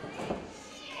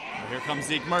 Here comes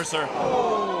Zeke Mercer.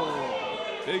 Oh.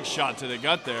 Big shot to the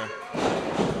gut there.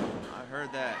 I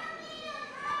heard that.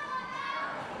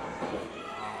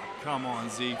 Oh, come on,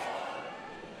 Zeke.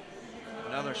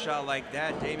 Another shot like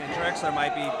that, Damian Drexler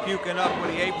might be puking up what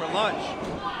he ate for lunch.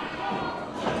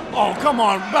 Oh, come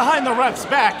on, behind the ref's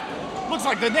back. Looks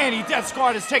like the Nanny Death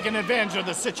Squad is taking advantage of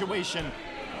the situation.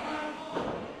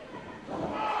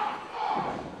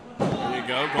 There you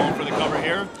go, going for the cover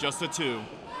here, just a 2.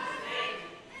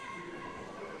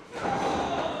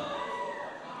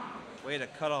 Way to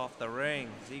cut off the ring,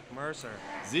 Zeke Mercer.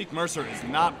 Zeke Mercer is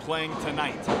not playing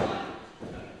tonight.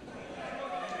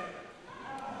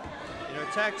 You know,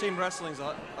 tag team wrestling's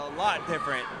a lot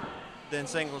different than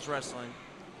singles wrestling.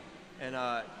 And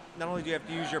not only do you have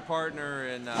to use your partner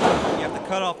and you have to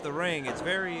cut off the ring, it's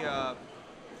very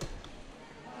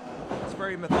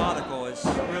methodical. It's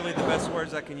really the best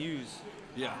words I can use.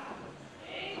 Yeah.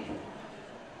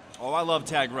 Oh, I love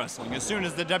tag wrestling. As soon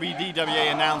as the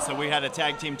WDWA announced that we had a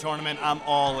tag team tournament, I'm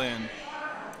all in.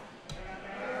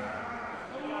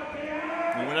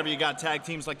 I mean, whenever you got tag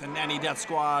teams like the Nanny Death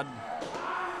Squad,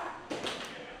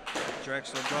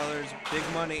 Drexler Brothers, Big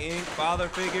Money Inc., Father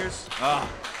Figures.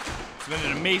 It's been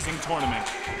an amazing tournament.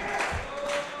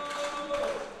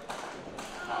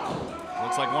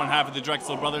 Looks like one half of the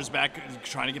Drexler Brothers back,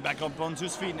 trying to get back up onto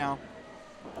his feet now.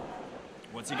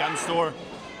 What's he got in store?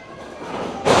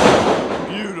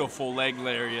 Beautiful leg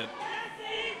lariat.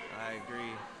 I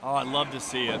agree. Oh, I'd love to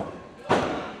see it.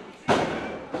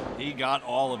 He got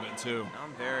all of it, too.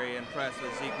 I'm very impressed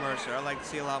with Zeke Mercer. I'd like to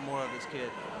see a lot more of this kid.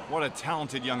 What a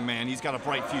talented young man. He's got a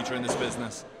bright future in this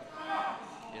business.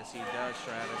 Yes, he does,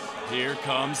 Travis. Here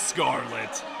comes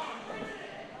Scarlett.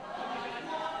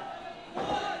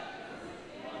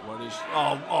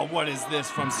 What is this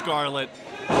from Scarlett?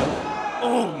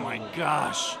 Oh my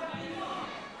gosh.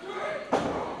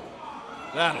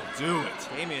 That'll do it.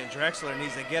 Damian Drexler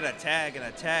needs to get a tag and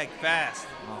a tag fast.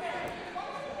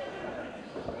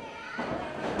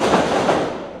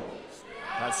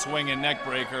 That swinging neck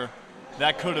breaker,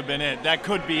 that could have been it. That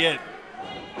could be it.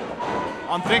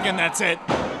 I'm thinking that's it.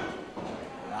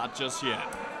 Not just yet.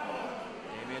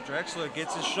 Damian Drexler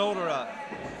gets his shoulder up.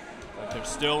 But they're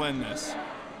still in this.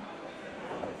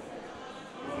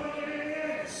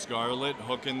 Scarlett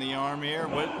hooking the arm here.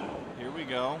 Here we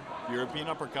go. European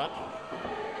uppercut.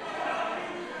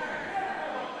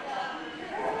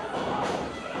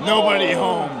 Nobody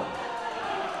home.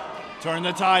 Turn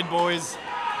the tide, boys.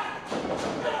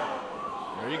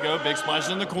 There you go. Big splash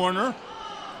in the corner.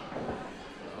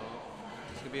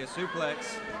 This could be a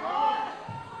suplex.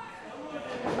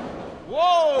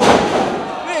 Whoa!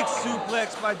 Big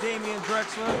suplex by Damian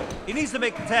Drexler. He needs to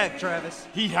make the tag, Travis.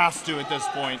 He has to at this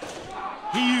point.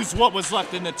 He used what was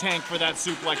left in the tank for that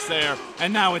suplex there,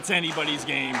 and now it's anybody's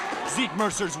game. Zeke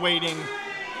Mercer's waiting.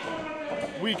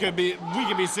 We could be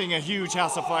seeing a huge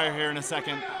house of fire here in a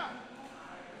second.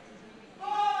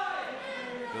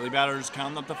 Billy Batter's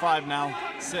counting up to 5 now.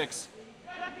 6.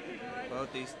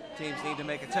 Both these teams need to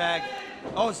make a tag.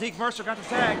 Oh, Zeke Mercer got the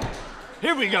tag.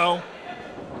 Here we go.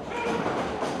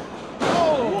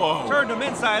 Oh, whoa. Turned him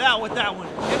inside out with that one.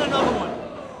 And another one.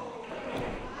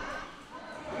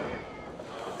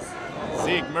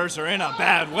 Zeke Mercer in a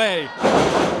bad way.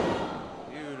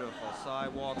 Beautiful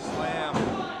sidewalk slam.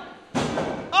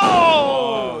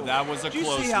 Oh! That was a close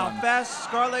one. Did you see how fast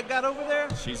Scarlett got over there?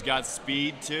 She's got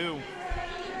speed too.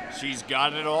 She's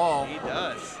got it all. He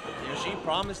does. You know, she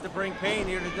promised to bring pain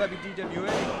here to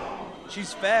WDWA.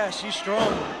 She's fast, she's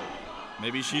strong.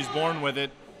 Maybe she's born with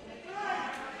it.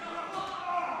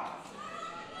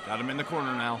 Got him in the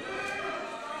corner now.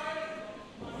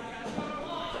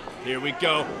 Here we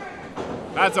go.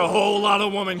 That's a whole lot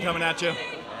of woman coming at you.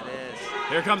 That is.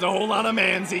 Here comes a whole lot of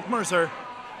man, Zeke Mercer.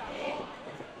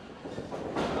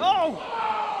 Oh!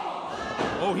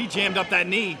 Oh, he jammed up that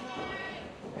knee.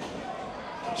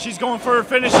 She's going for her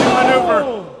finishing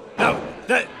maneuver. No,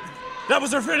 that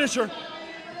was her finisher.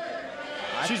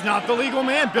 She's not the legal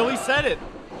man. Billy said it.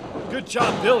 Good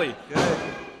job, Billy.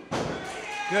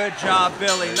 Good job,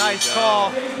 Billy. Nice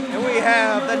call. And we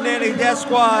have the Nanny Death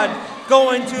Squad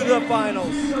going to the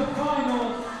finals.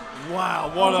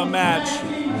 Wow, what a match.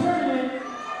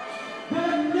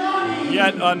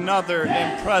 Yet another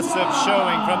impressive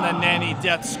showing from the Nanny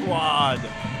Death Squad.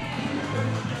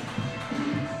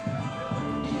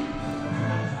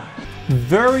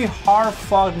 Very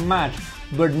hard-fought match,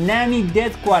 but Nanny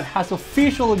Death Squad has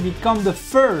officially become the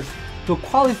first to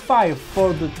qualify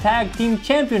for the Tag Team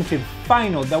Championship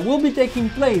final that will be taking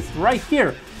place right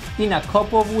here in a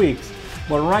couple of weeks.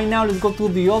 But right now, let's go to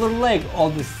the other leg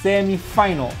of the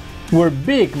semi-final, where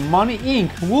Big Money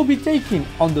Inc. will be taking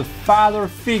on the father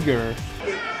figure.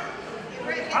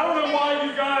 I don't know why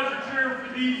you guys are cheering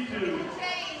for these two.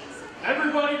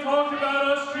 Everybody talked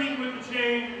about us cheating with the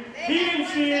chain. He didn't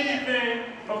see anything.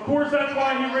 Of course, that's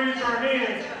why he raised our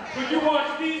hands. But you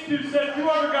watch these two set 2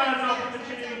 other guys up with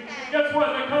the chain. Guess what?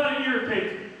 That kind of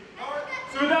irritates me.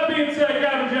 So with that being said,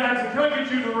 Gavin Jackson, can I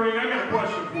get you in the ring? I got a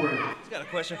question for you. He's got a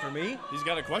question for me? He's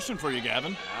got a question for you,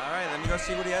 Gavin. All right, let me go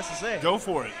see what he has to say. Go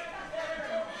for it.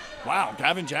 Wow,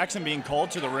 Gavin Jackson being called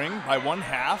to the ring by one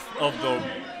half of the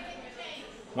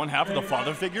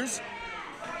father figures.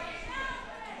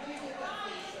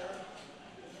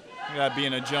 You got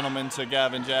being a gentleman to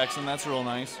Gavin Jackson. That's real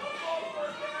nice.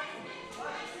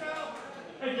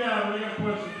 Hey, Gavin, I got a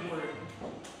question for you.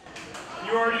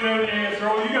 You already know the answer.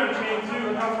 Oh, you got a chain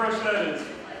too. How fresh that is.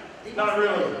 Not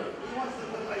really. He wants to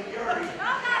look like Yuri.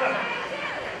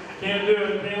 Can't do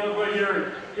it. Can't look like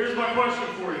Yuri. Here's my question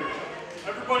for you.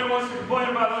 Everybody wants to complain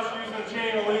about us using the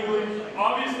chain illegally.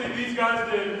 Obviously, these guys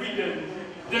did. We didn't.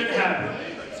 Didn't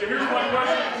happen. So here's my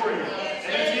question for you.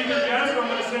 And it's either yes or I'm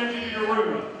going to send you to your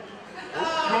room.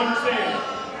 You understand?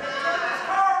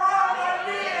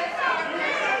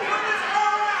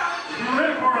 If you were in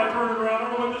a car, I turned it around. I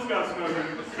don't know what this guy's smoking.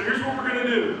 So here's what we're going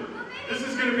to do. This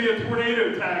is going to be a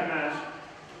tornado tag match.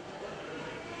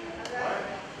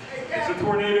 It's a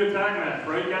tornado tag match,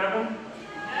 right, Gavin?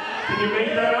 Can you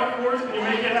make that up for us? Can you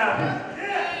make it happen?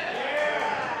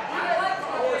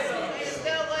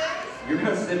 You're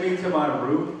gonna send me to my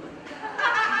room?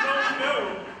 No,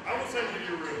 I will send you to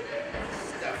your room.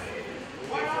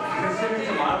 You're gonna send me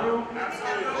to my room?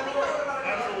 Absolutely.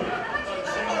 Absolutely.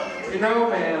 know,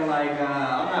 man, like,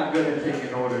 I'm not good at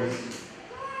taking orders.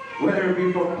 Whether it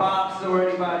be from Pops or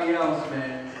anybody else,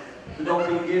 man. So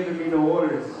don't be giving me no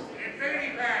orders.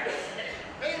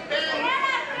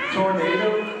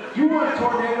 Tornado? You want a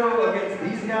tornado against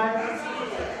these guys?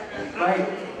 Like,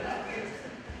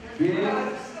 big?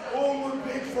 Oh, we're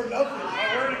big for nothing. I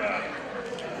heard about it.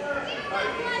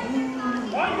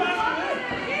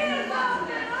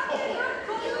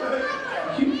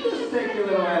 You just take your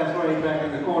little ass right back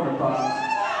in the corner, Pops.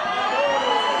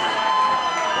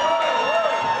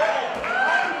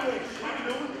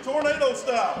 Tornado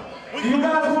style. Do you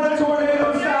guys want a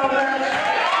tornado style match?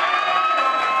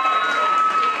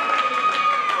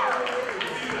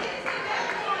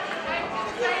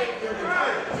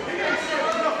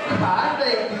 I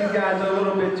think these guys are a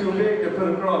little bit too big to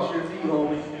put across your knee,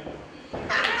 homie.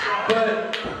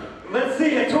 But let's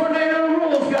see, a tornado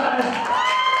rules, guys.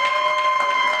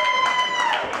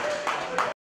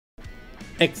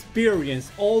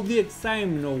 Experience all the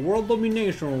excitement of World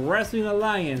Domination Wrestling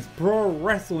Alliance Pro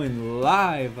Wrestling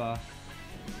live.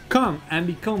 Come and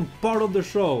become part of the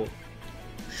show,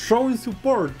 showing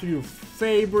support to your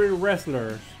favorite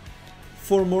wrestlers.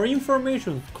 For more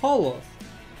information, call us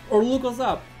or look us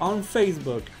up on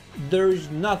Facebook. There is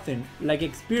nothing like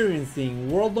experiencing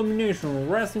World Domination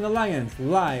Wrestling Alliance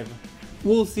live.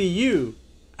 We'll see you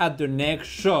at the next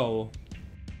show.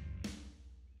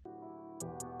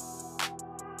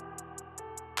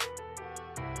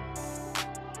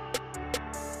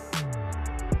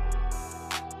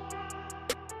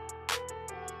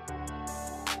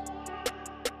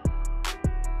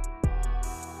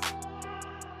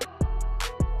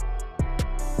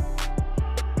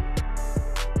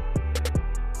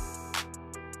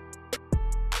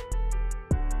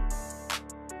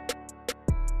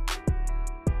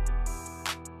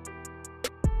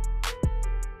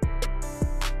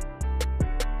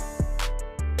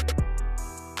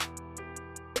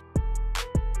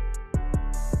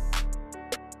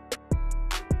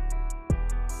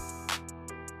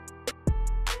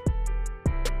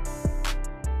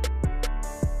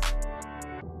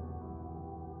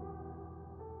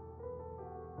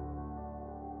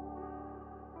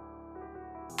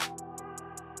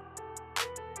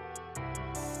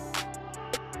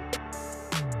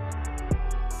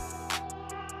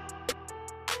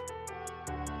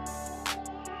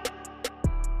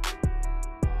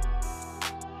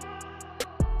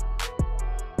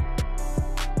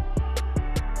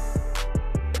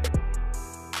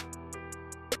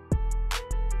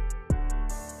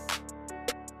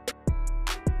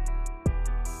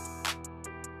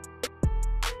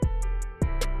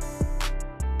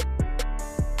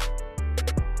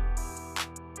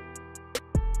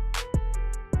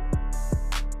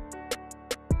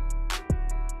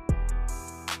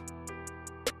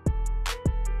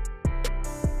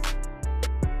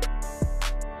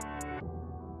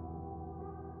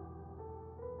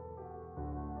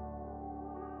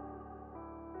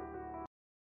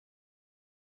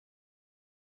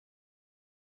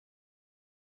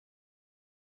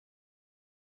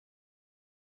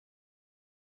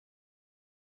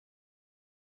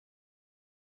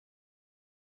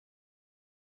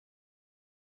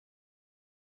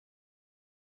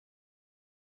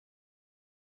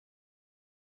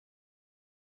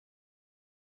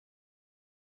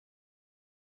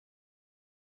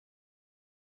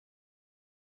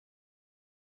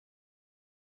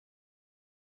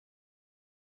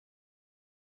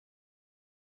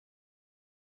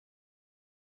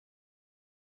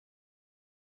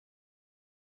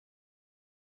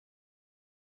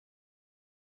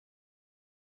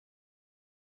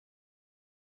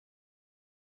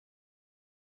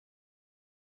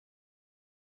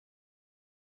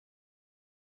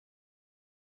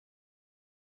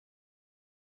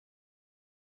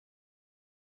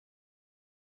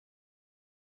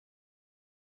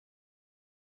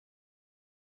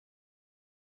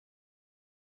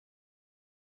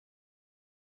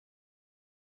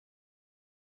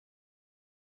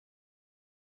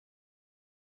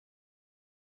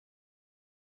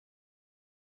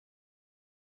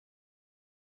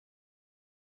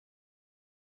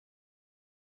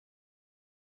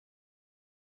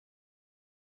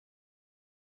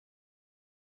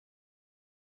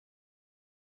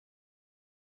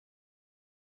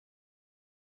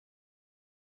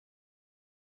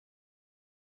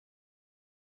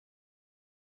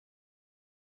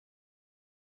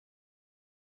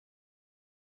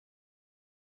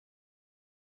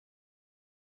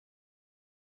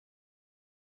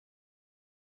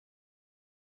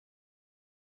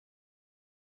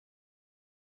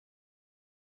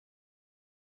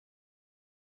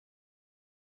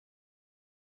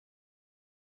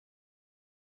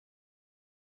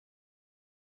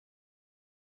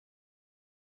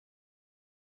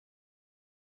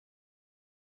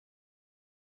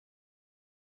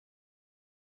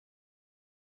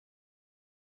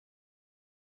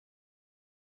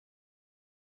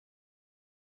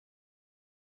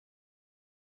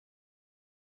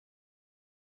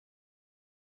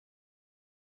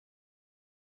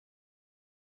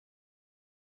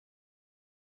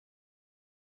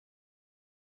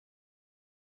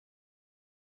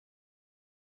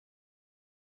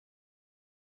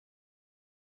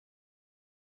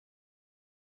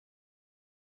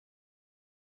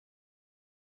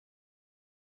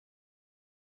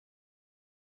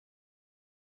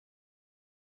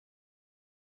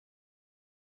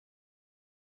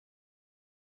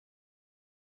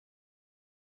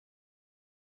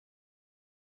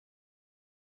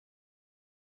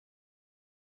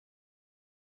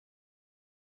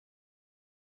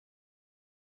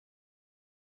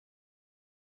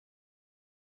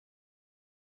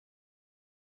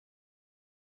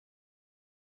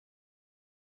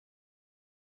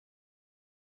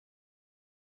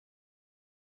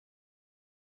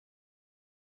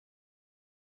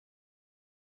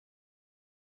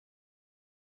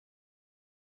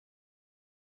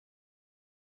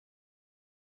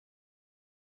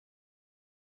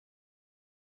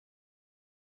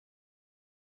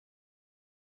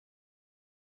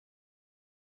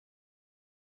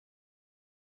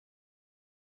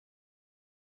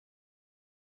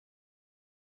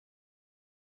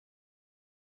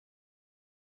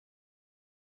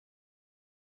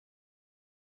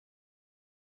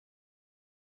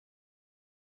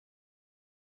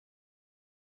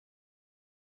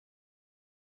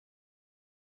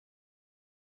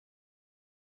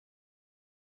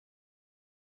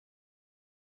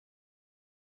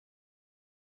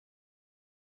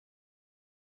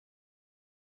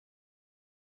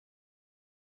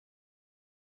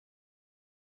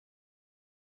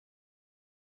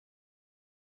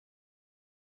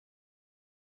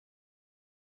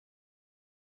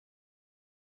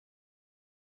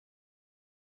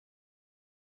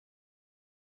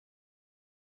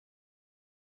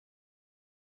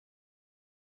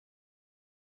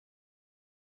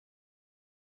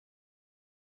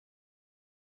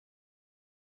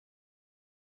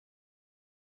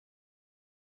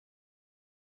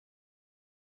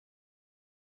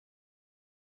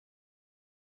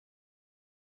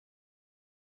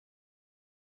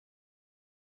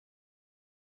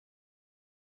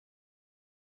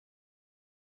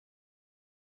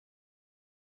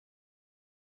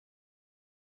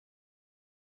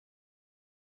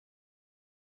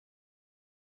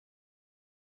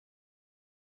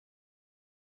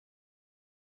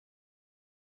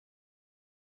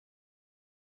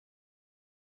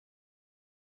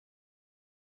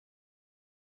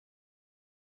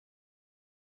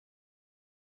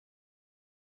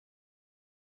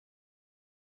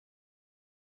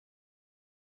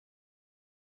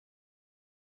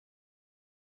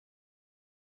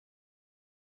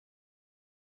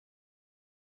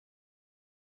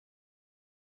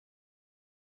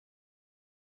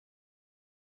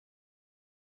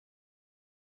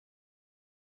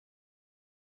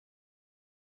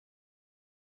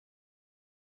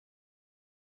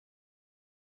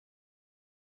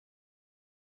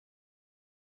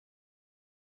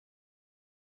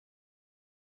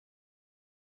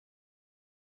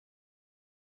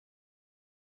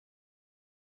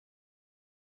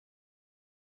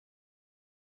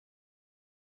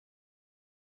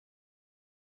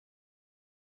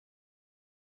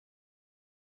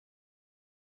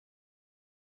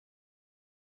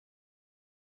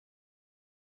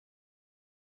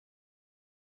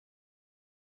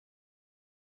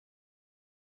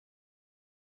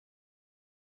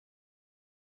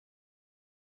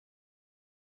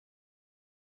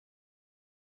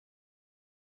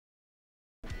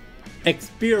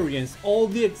 Experience all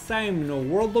the excitement of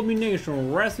World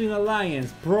Domination Wrestling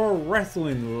Alliance Pro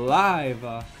Wrestling live.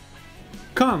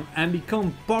 Come and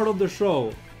become part of the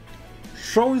show,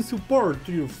 showing support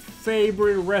to your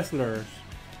favorite wrestlers.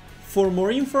 For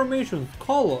more information,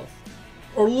 call us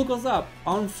or look us up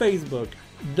on Facebook.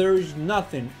 There is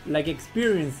nothing like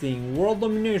experiencing World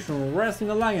Domination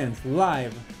Wrestling Alliance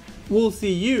live. We'll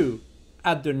see you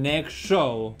at the next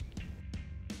show.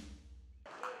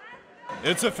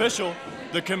 It's official.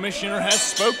 The commissioner has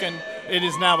spoken. It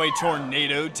is now a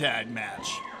tornado tag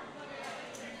match.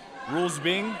 Rules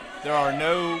being,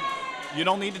 you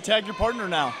don't need to tag your partner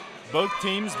now. Both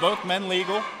teams, both men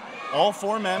legal, all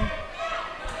 4 men.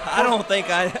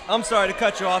 I'm sorry to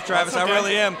cut you off, Travis. That's okay. I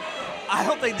really am. I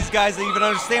don't think these guys even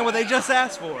understand what they just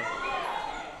asked for.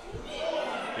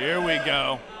 Here we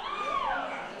go.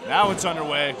 Now it's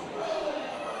underway.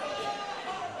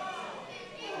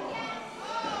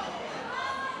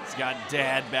 He's got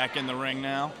Dad back in the ring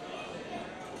now.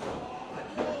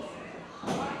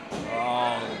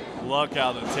 Oh, look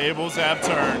how the tables have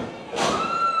turned.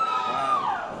 Wow.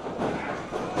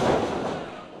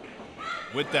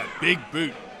 With that big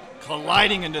boot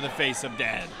colliding into the face of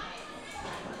Dad.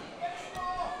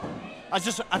 I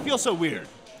feel so weird.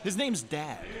 His name's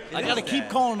Dad. I gotta keep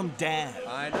calling him Dad.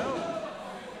 I know.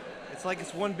 It's like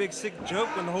it's one big sick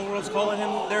joke when the whole world's calling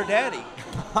him their daddy.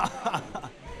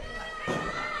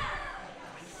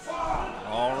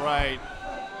 All right.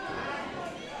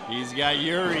 He's got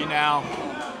Yuri now.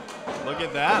 Look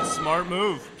at that, smart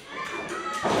move.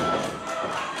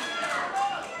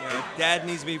 Dad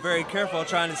needs to be very careful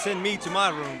trying to send me to my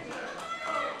room.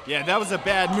 Yeah, that was a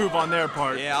bad move on their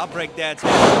part. Yeah, I'll break Dad's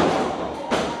head.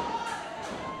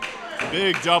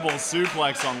 Big double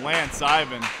suplex on Lance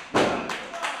Ivan.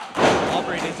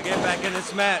 Aubrey needs to get back in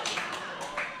this match.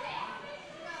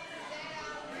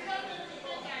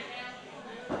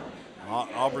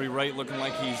 Aubrey Wright looking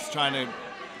like he's trying to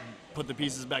put the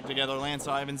pieces back together. Lance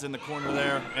Ivan's in the corner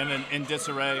there and in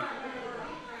disarray.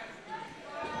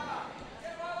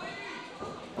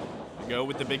 Go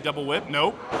with the big double whip.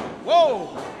 Nope.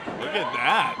 Whoa! Look at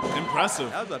that. Impressive.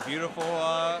 That was a beautiful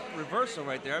reversal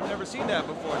right there. I've never seen that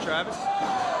before, Travis.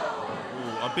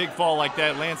 Ooh, a big fall like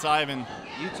that, Lance Ivan.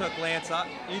 You took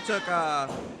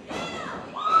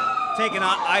taking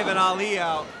Ivan Ali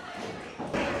out.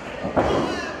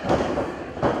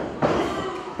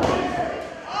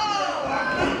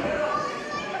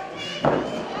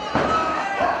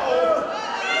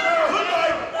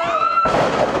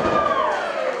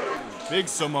 Big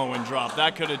Samoan drop.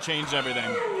 That could have changed everything.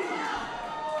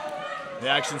 The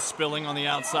action spilling on the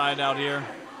outside out here.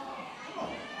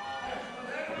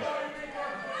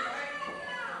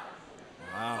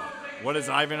 Wow. What has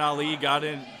Ivan Ali got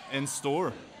in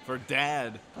store for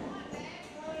Dad?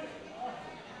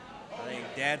 I think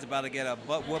Dad's about to get a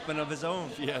butt whooping of his own.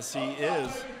 Yes, he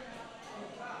is.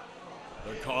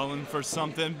 They're calling for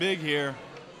something big here.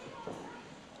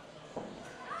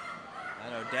 I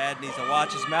know Dad needs to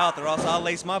watch his mouth or else I'll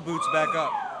lace my boots back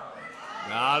up.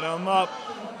 Got him up.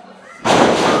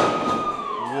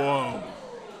 Whoa.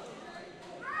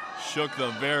 Shook the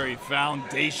very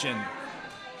foundation.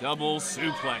 Double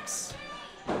suplex.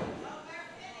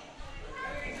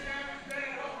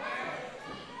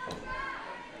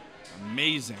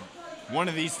 Amazing. One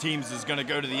of these teams is going to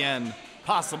go to the end,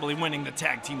 possibly winning the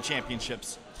tag team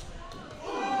championships.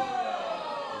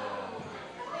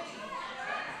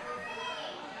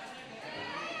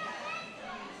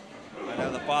 I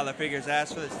know the father figures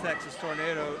asked for this Texas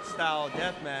Tornado style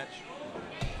tag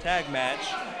match,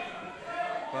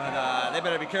 but they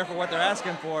better be careful what they're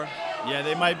asking for. Yeah,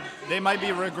 they might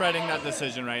be regretting that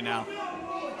decision right now.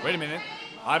 Wait a minute,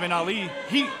 Ivan Ali,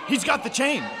 he's got the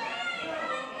chain.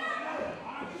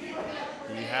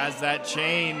 He has that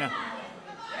chain.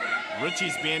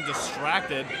 Richie's being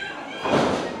distracted,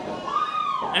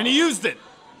 and he used it.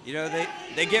 You know,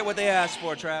 they get what they asked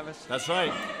for, Travis. That's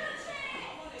right.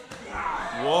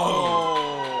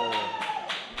 Whoa.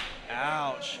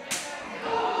 Ouch.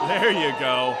 There you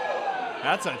go.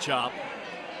 That's a chop.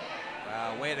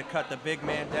 Wow, way to cut the big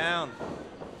man down.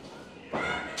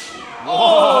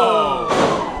 Whoa.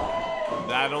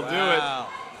 That'll do it. Wow.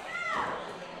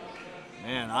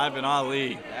 Man, Ivan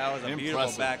Ali. That was a beautiful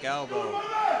impressive back elbow.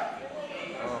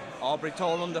 Oh, Aubrey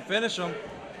told him to finish him.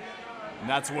 And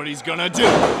that's what he's gonna do.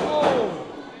 Oh.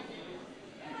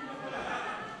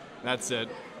 That's it.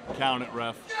 Count it,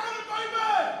 ref.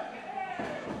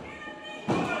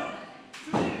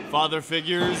 Father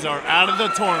figures are out of the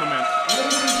tournament.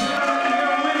 Ladies and gentlemen,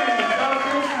 your winners of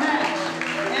this match,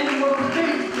 and will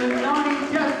face the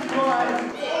non-just squad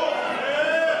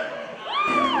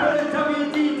for the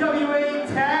WDWA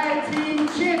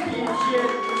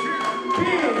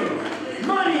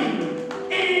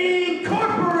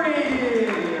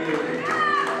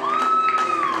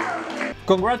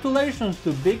Congratulations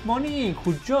to Big Money Inc.,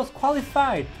 who just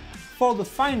qualified for the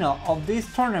final of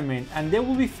this tournament, and they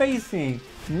will be facing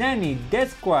Nanny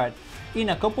Death Squad in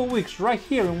a couple weeks right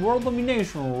here in World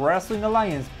Domination Wrestling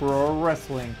Alliance Pro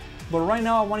Wrestling. But right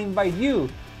now I want to invite you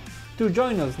to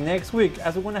join us next week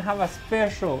as we're going to have a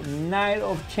special Night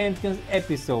of Champions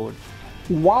episode.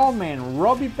 Wildman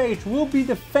Robbie Page will be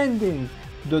defending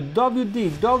the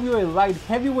WDWA Light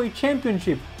Heavyweight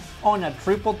Championship on a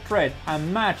triple threat, a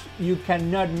match you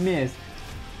cannot miss.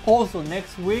 Also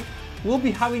next week, we'll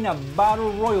be having a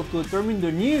battle royal to determine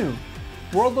the new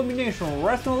World Domination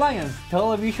Wrestling Alliance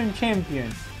television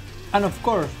champion. And of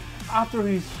course, after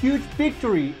his huge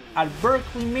victory at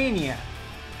Berkeley Mania,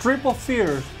 Triple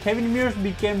Fierce Kevin Mears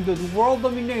became the World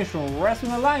Domination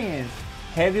Wrestling Alliance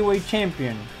heavyweight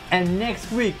champion. And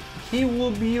next week, he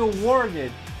will be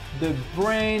awarded the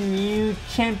brand new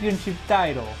championship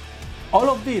title. All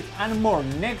of this and more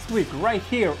next week right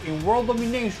here in World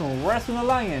Domination Wrestling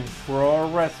Alliance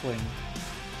Pro Wrestling.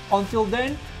 Until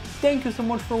then, thank you so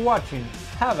much for watching.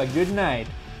 Have a good night.